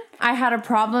resolution. I had a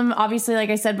problem, obviously,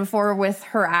 like I said before, with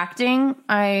her acting.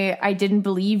 I didn't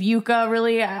believe Yuka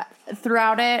really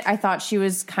throughout it. I thought she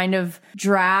was kind of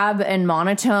drab and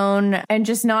monotone and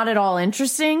just not at all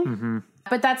interesting. Mm-hmm.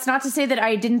 But that's not to say that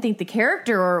I didn't think the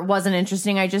character wasn't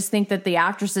interesting. I just think that the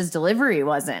actress's delivery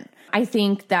wasn't. I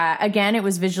think that, again, it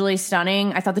was visually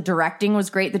stunning. I thought the directing was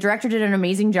great. The director did an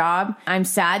amazing job. I'm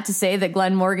sad to say that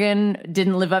Glenn Morgan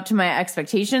didn't live up to my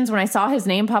expectations. When I saw his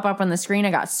name pop up on the screen,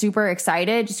 I got super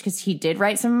excited just because he did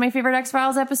write some of my favorite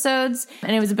X-Files episodes.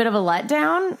 And it was a bit of a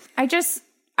letdown.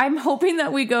 I'm hoping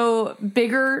that we go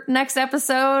bigger next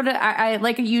episode. I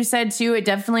like you said, too, it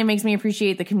definitely makes me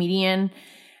appreciate The Comedian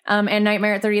and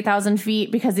Nightmare at 30,000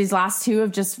 Feet, because these last two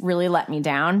have just really let me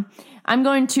down. I'm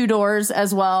going Two Doors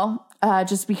as well,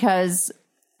 just because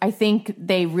I think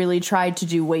they really tried to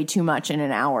do way too much in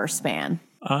an hour span.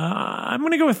 I'm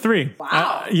going to go with 3.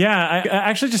 Wow. I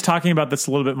actually just talking about this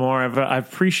a little bit more. I've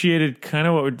appreciated kind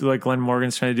of what like Glenn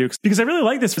Morgan's trying to do, because I really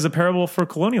like this as a parable for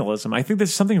colonialism. I think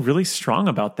there's something really strong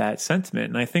about that sentiment.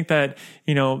 And I think that,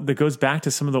 that goes back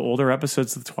to some of the older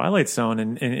episodes of the Twilight Zone.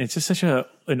 And it's just such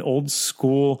an old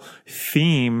school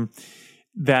theme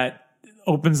that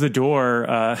opens the door,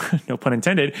 no pun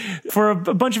intended, for a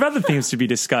bunch of other themes to be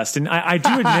discussed. And I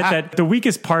do admit that the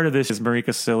weakest part of this is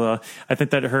Marika Silla. I think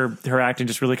that her acting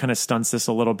just really kind of stunts this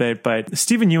a little bit. But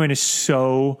Stephen Ewan is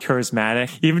so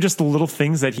charismatic. Even just the little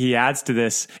things that he adds to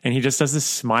this, and he just does this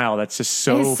smile that's just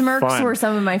so His smirks fun. were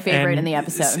some of my favorite in the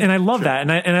episode. And I love that.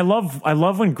 And I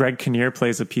love when Greg Kinnear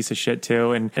plays a piece of shit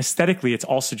too. And aesthetically, it's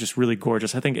also just really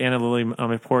gorgeous. I think Anna Lily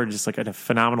McPord just like a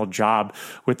phenomenal job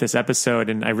with this episode.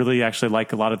 And I really actually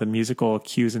like a lot of the musical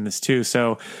cues in this too.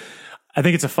 So I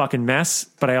think it's a fucking mess,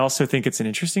 but I also think it's an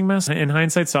interesting mess in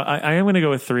hindsight. So I am going to go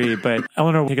with 3, but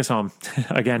Eleanor, take us home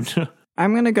again.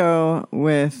 I'm going to go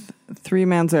with 3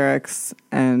 Manzarek's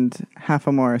and half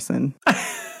a Morrison.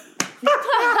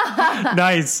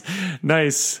 Nice.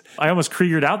 I almost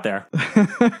Kriegered out there.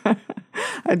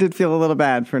 I did feel a little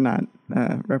bad for not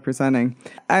representing.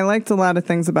 I liked a lot of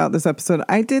things about this episode.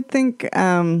 I did think,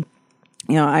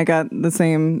 I got the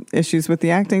same issues with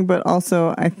the acting, but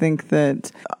also I think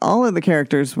that all of the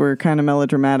characters were kind of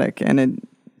melodramatic, and it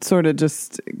sort of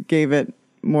just gave it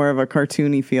more of a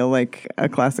cartoony feel, like a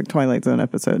classic Twilight Zone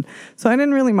episode. So I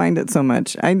didn't really mind it so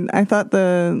much. I thought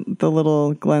the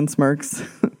little Glenn Smirks,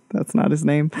 that's not his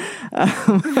name. Might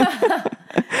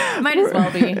as well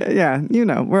be. Yeah,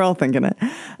 we're all thinking it.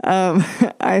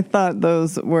 I thought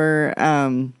those were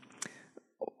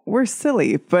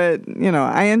silly, but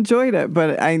I enjoyed it.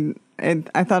 But I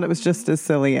thought it was just as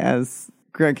silly as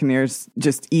Greg Kinnear's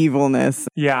just evilness.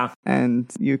 Yeah, and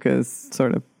Yuka's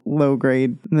sort of low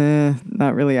grade,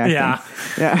 not really acting.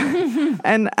 Yeah.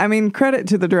 And I mean, credit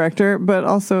to the director, but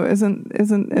also isn't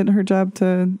it her job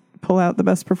to pull out the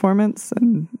best performance?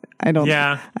 And I don't.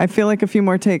 Yeah. I feel like a few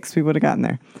more takes we would have gotten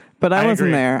there. But I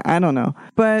wasn't there. I don't know.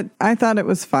 But I thought it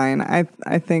was fine. I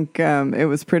think it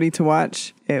was pretty to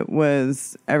watch. It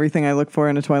was everything I look for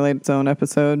in a Twilight Zone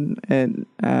episode. It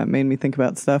made me think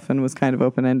about stuff and was kind of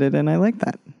open-ended, and I like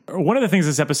that. One of the things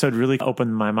this episode really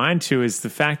opened my mind to is the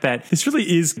fact that this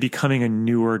really is becoming a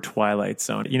newer Twilight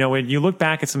Zone. When you look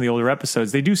back at some of the older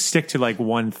episodes, they do stick to like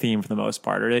one theme for the most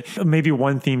part, or maybe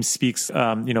one theme speaks,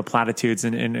 platitudes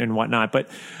and whatnot. But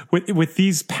with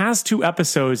these past 2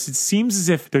 episodes, it seems as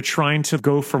if they're trying to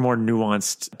go for more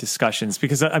nuanced discussions,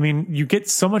 because I mean, you get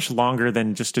so much longer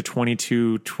than just a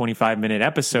 25-minute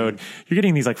episode. You're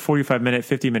getting these like 45-minute,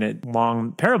 50-minute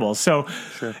long parables. So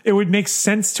It would make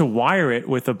sense to wire it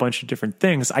with a bunch of different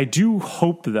things. I do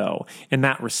hope, though, in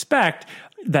that respect,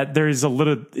 that there's a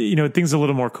little, things a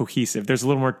little more cohesive. There's a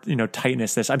little more,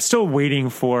 tightness. I'm still waiting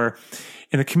for,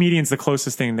 and the comedian's the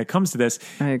closest thing that comes to this.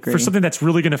 I agree. For something that's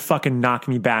really going to fucking knock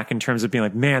me back in terms of being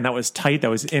like, man, that was tight. That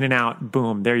was in and out.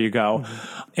 Boom. There you go.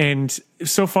 Mm-hmm. And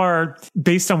so far,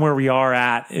 based on where we are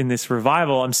at in this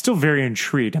revival, I'm still very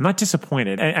intrigued. I'm not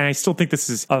disappointed. And I still think this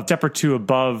is a step or two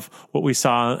above what we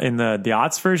saw in the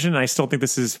aughts version. I still think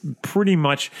this is pretty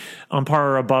much on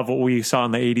par or above what we saw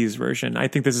in the 80s version. I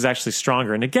think this is actually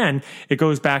stronger. And again, it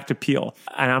goes back to Peele.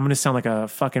 And I'm going to sound like a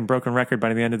fucking broken record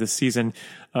by the end of the season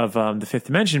of the Fifth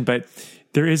Dimension, but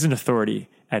there is an authority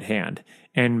at hand.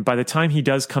 And by the time he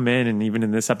does come in, and even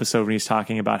in this episode when he's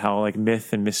talking about how like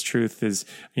myth and mistruth is,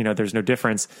 there's no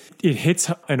difference, it hits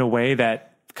in a way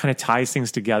that kind of ties things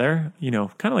together,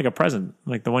 kind of like a present,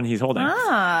 like the one he's holding.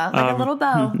 Like a little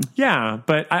bow. Yeah,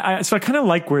 but I kind of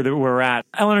like where we're at.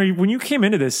 Eleanor, when you came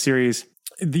into this series,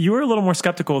 you were a little more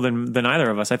skeptical than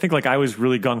either of us. I think like I was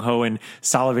really gung-ho and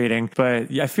salivating,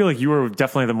 but I feel like you were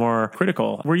definitely the more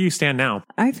critical. Where do you stand now?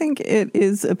 I think it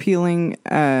is appealing.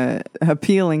 I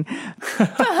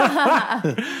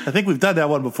think we've done that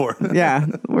one before. Yeah,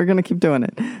 we're going to keep doing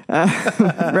it.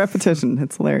 Repetition.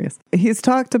 It's hilarious. He's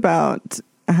talked about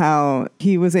how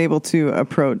he was able to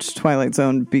approach Twilight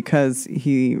Zone because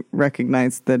he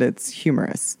recognized that it's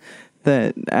humorous,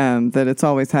 that it's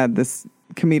always had this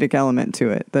comedic element to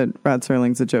it, that Rod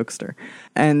Serling's a jokester.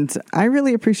 And I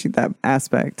really appreciate that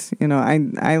aspect.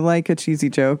 I like a cheesy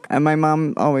joke. And my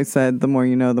mom always said, the more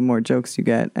you know, the more jokes you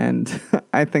get. And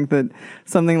I think that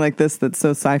something like this that's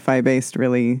so sci-fi based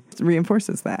really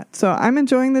reinforces that. So I'm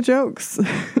enjoying the jokes.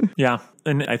 Yeah.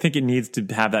 And I think it needs to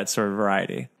have that sort of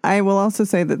variety. I will also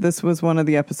say that this was one of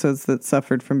the episodes that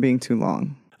suffered from being too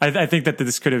long. I think that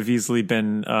this could have easily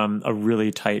been a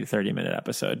really tight 30-minute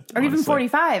episode. Or even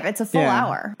 45. It's a full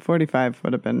hour. 45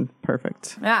 would have been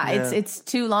perfect. Yeah, it's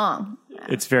too long.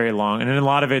 It's very long. And then a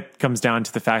lot of it comes down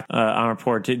to the fact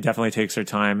Amarport definitely takes her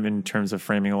time in terms of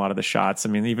framing a lot of the shots. I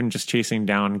mean, even just chasing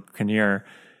down Kinnear,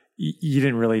 you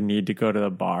didn't really need to go to the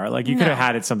bar. Like, you could have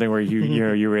had it something where you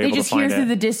were able to find it. They just hear through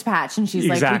the dispatch, and she's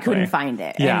like, we couldn't find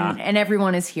it. Yeah. And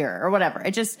everyone is here, or whatever.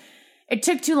 It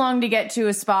took too long to get to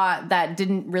a spot that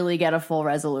didn't really get a full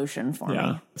resolution for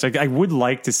me. It's like, I would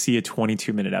like to see a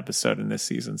 22-minute episode in this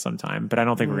season sometime, but I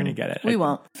don't think we're going to get it. We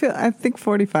won't. I think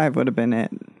 45 would have been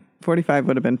it. 45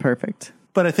 would have been perfect.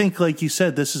 But I think, like you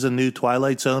said, this is a new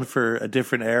Twilight Zone for a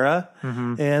different era.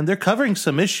 And they're covering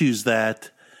some issues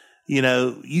that,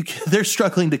 they're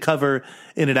struggling to cover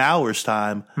in an hour's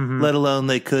time, let alone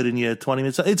they could in 20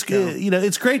 minutes.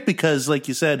 It's great because, like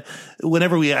you said,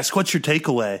 whenever we ask, what's your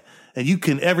takeaway?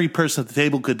 And every person at the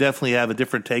table could definitely have a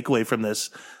different takeaway from this.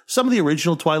 Some of the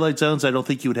original Twilight Zones, I don't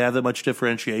think you would have that much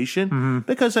differentiation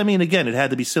because, again, it had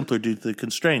to be simpler due to the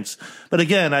constraints. But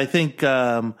again, I think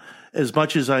as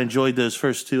much as I enjoyed those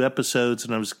first 2 episodes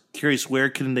and I was curious where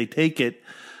can they take it,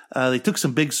 they took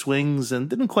some big swings and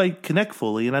didn't quite connect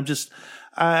fully. And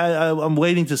I'm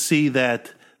waiting to see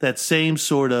that same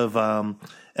sort of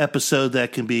episode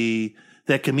that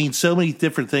can mean so many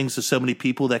different things to so many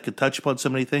people, that could touch upon so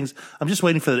many things. I'm just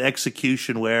waiting for that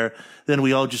execution where then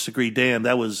we all just agree, damn,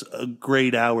 that was a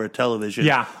great hour of television.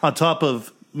 Yeah. On top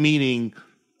of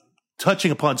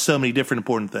touching upon so many different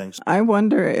important things. I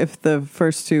wonder if the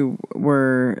first 2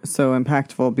 were so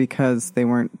impactful because they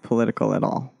weren't political at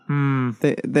all.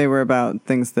 They were about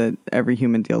things that every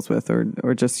human deals with,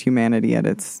 or just humanity at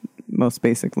its most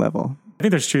basic level. I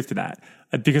think there's truth to that,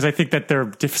 because I think that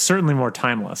they're certainly more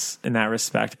timeless in that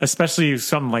respect, especially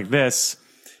something like this.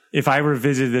 If I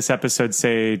revisited this episode,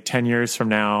 say 10 years from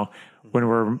now, when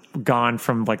we're gone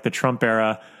from like the Trump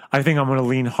era, I think I'm going to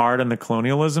lean hard on the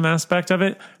colonialism aspect of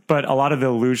it. But a lot of the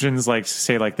illusions, like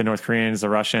say like the North Koreans, the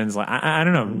Russians, like I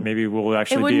don't know, maybe we'll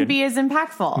actually it wouldn't be as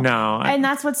impactful. No. And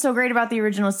that's what's so great about the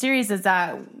original series is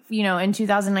that, in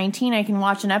 2019, I can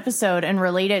watch an episode and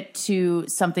relate it to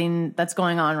something that's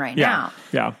going on right now.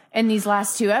 Yeah. And these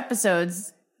last 2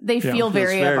 episodes, they feel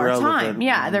very of our relevant. time.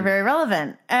 Yeah, they're very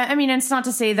relevant. It's not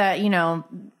to say that,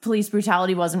 police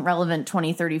brutality wasn't relevant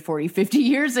 20, 30, 40, 50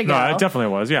 years ago. No, it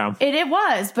definitely was, yeah. It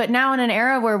was, but now in an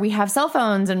era where we have cell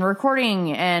phones and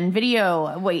recording and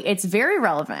video, it's very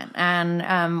relevant,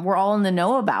 and we're all in the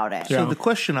know about it. So the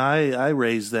question I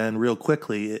raised then real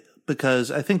quickly, because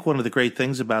I think one of the great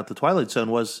things about the Twilight Zone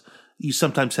was you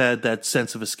sometimes had that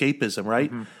sense of escapism,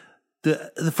 right?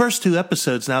 The first 2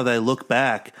 episodes, now that I look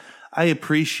back, I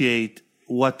appreciate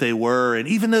what they were. And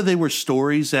even though they were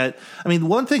stories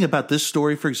one thing about this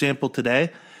story, for example,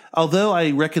 today, although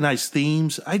I recognize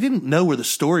themes, I didn't know where the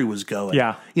story was going.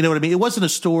 Yeah. You know what I mean? It wasn't a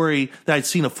story that I'd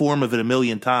seen a form of it a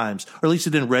million times, or at least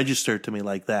it didn't register to me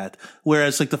like that.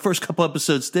 Whereas like the first couple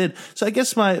episodes did. So I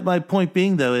guess my point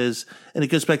being though is, and it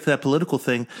goes back to that political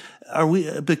thing,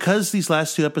 because these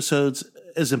last 2 episodes,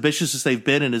 as ambitious as they've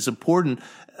been and as important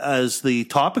as the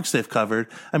topics they've covered,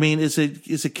 is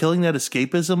it killing that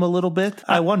escapism a little bit?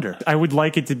 I wonder. I would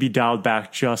like it to be dialed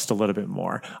back just a little bit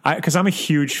more, because I'm a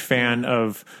huge fan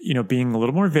of being a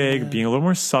little more vague, being a little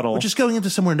more subtle, or just going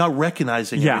into somewhere not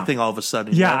recognizing everything all of a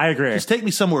sudden. I agree. Just take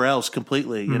me somewhere else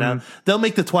completely. They'll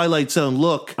make the Twilight Zone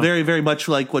look very, very much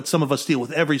like what some of us deal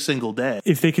with every single day.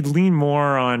 If they could lean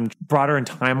more on broader and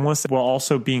timeless, while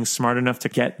also being smart enough to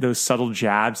get those subtle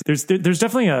jabs, there's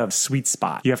definitely a sweet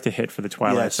spot you have to hit for the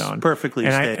Twilight Zone. Perfectly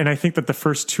stated. And I think that the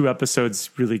first 2 episodes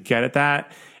really get at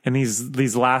that. And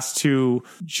these last 2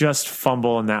 just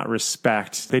fumble in that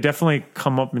respect. They definitely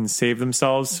come up and save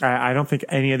themselves. I don't think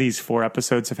any of these 4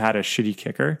 episodes have had a shitty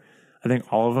kicker. I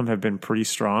think all of them have been pretty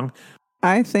strong.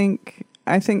 I think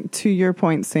to your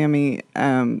point, Sammy,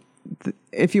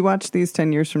 if you watch these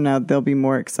 10 years from now, they'll be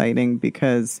more exciting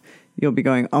because you'll be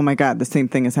going, oh my God, the same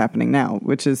thing is happening now,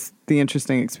 which is the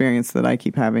interesting experience that I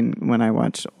keep having when I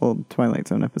watch old Twilight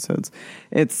Zone episodes.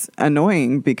 It's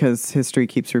annoying because history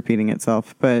keeps repeating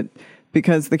itself, but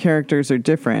because the characters are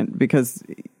different, because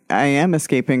I am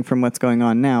escaping from what's going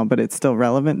on now, but it's still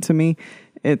relevant to me,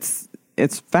 it's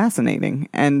fascinating.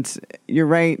 And you're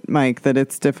right, Mike, that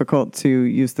it's difficult to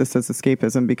use this as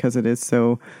escapism because it is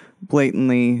so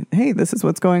blatantly, hey, this is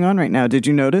what's going on right now. Did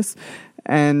you notice?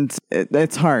 And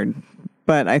it's hard,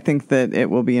 but I think that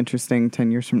it will be interesting 10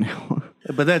 years from now.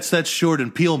 But that's Jordan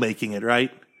Peele making it,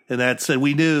 right? And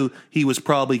we knew he was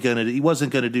probably he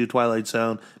wasn't going to do Twilight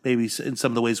Zone, maybe in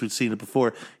some of the ways we'd seen it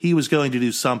before. He was going to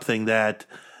do something that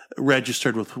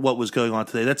registered with what was going on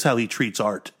today. That's how he treats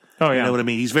art. Oh, yeah. You know what I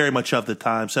mean? He's very much of the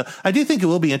time. So I do think it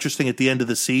will be interesting at the end of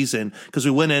the season because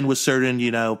we went in with certain,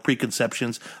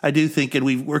 preconceptions. I do think, and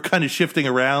we're kind of shifting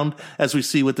around as we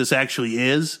see what this actually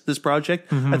is, this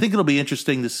project. I think it'll be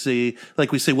interesting to see,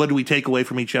 like we say, what do we take away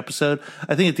from each episode?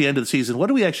 I think at the end of the season, what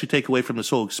do we actually take away from this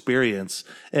whole experience?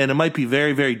 And it might be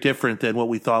very, very different than what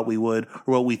we thought we would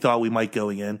or what we thought we might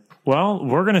going in. Well,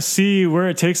 we're going to see where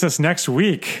it takes us next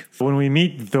week when we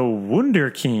meet the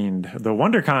Wunderkind,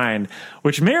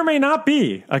 which may or may not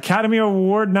be Academy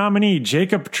Award nominee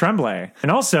Jacob Tremblay, and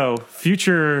also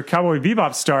future Cowboy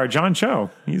Bebop star John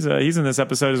Cho. He's in this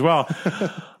episode as well.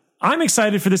 I'm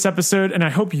excited for this episode, and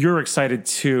I hope you're excited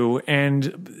too.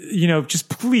 And, just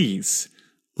please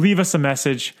leave us a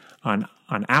message on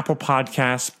Apple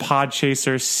Podcasts,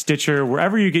 Podchaser, Stitcher,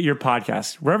 wherever you get your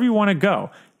podcasts, wherever you want to go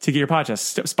to get your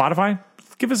podcast. Spotify,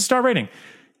 give us a star rating.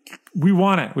 We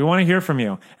want it. We want to hear from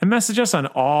you. And message us on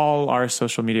all our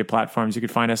social media platforms. You could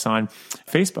find us on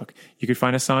Facebook. You could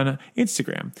find us on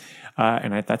Instagram.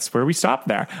 And that's where we stop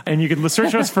there. And you could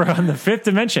search us for On the Fifth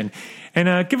Dimension.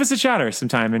 And give us a chatter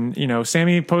sometime. And,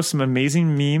 Sammy posts some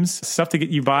amazing memes, stuff to get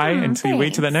you by until you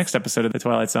wait till the next episode of The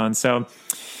Twilight Zone. So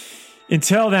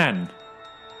until then,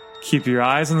 keep your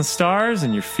eyes on the stars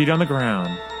and your feet on the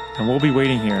ground. And we'll be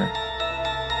waiting here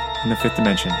in the Fifth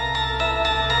Dimension.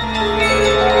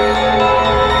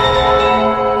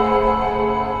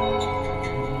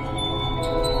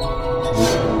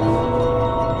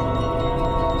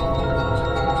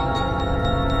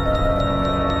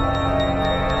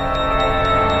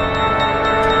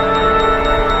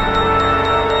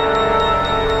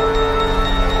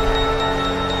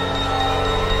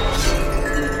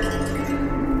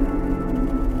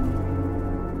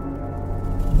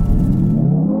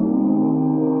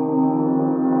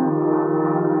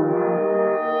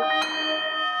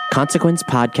 Consequence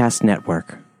Podcast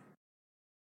Network.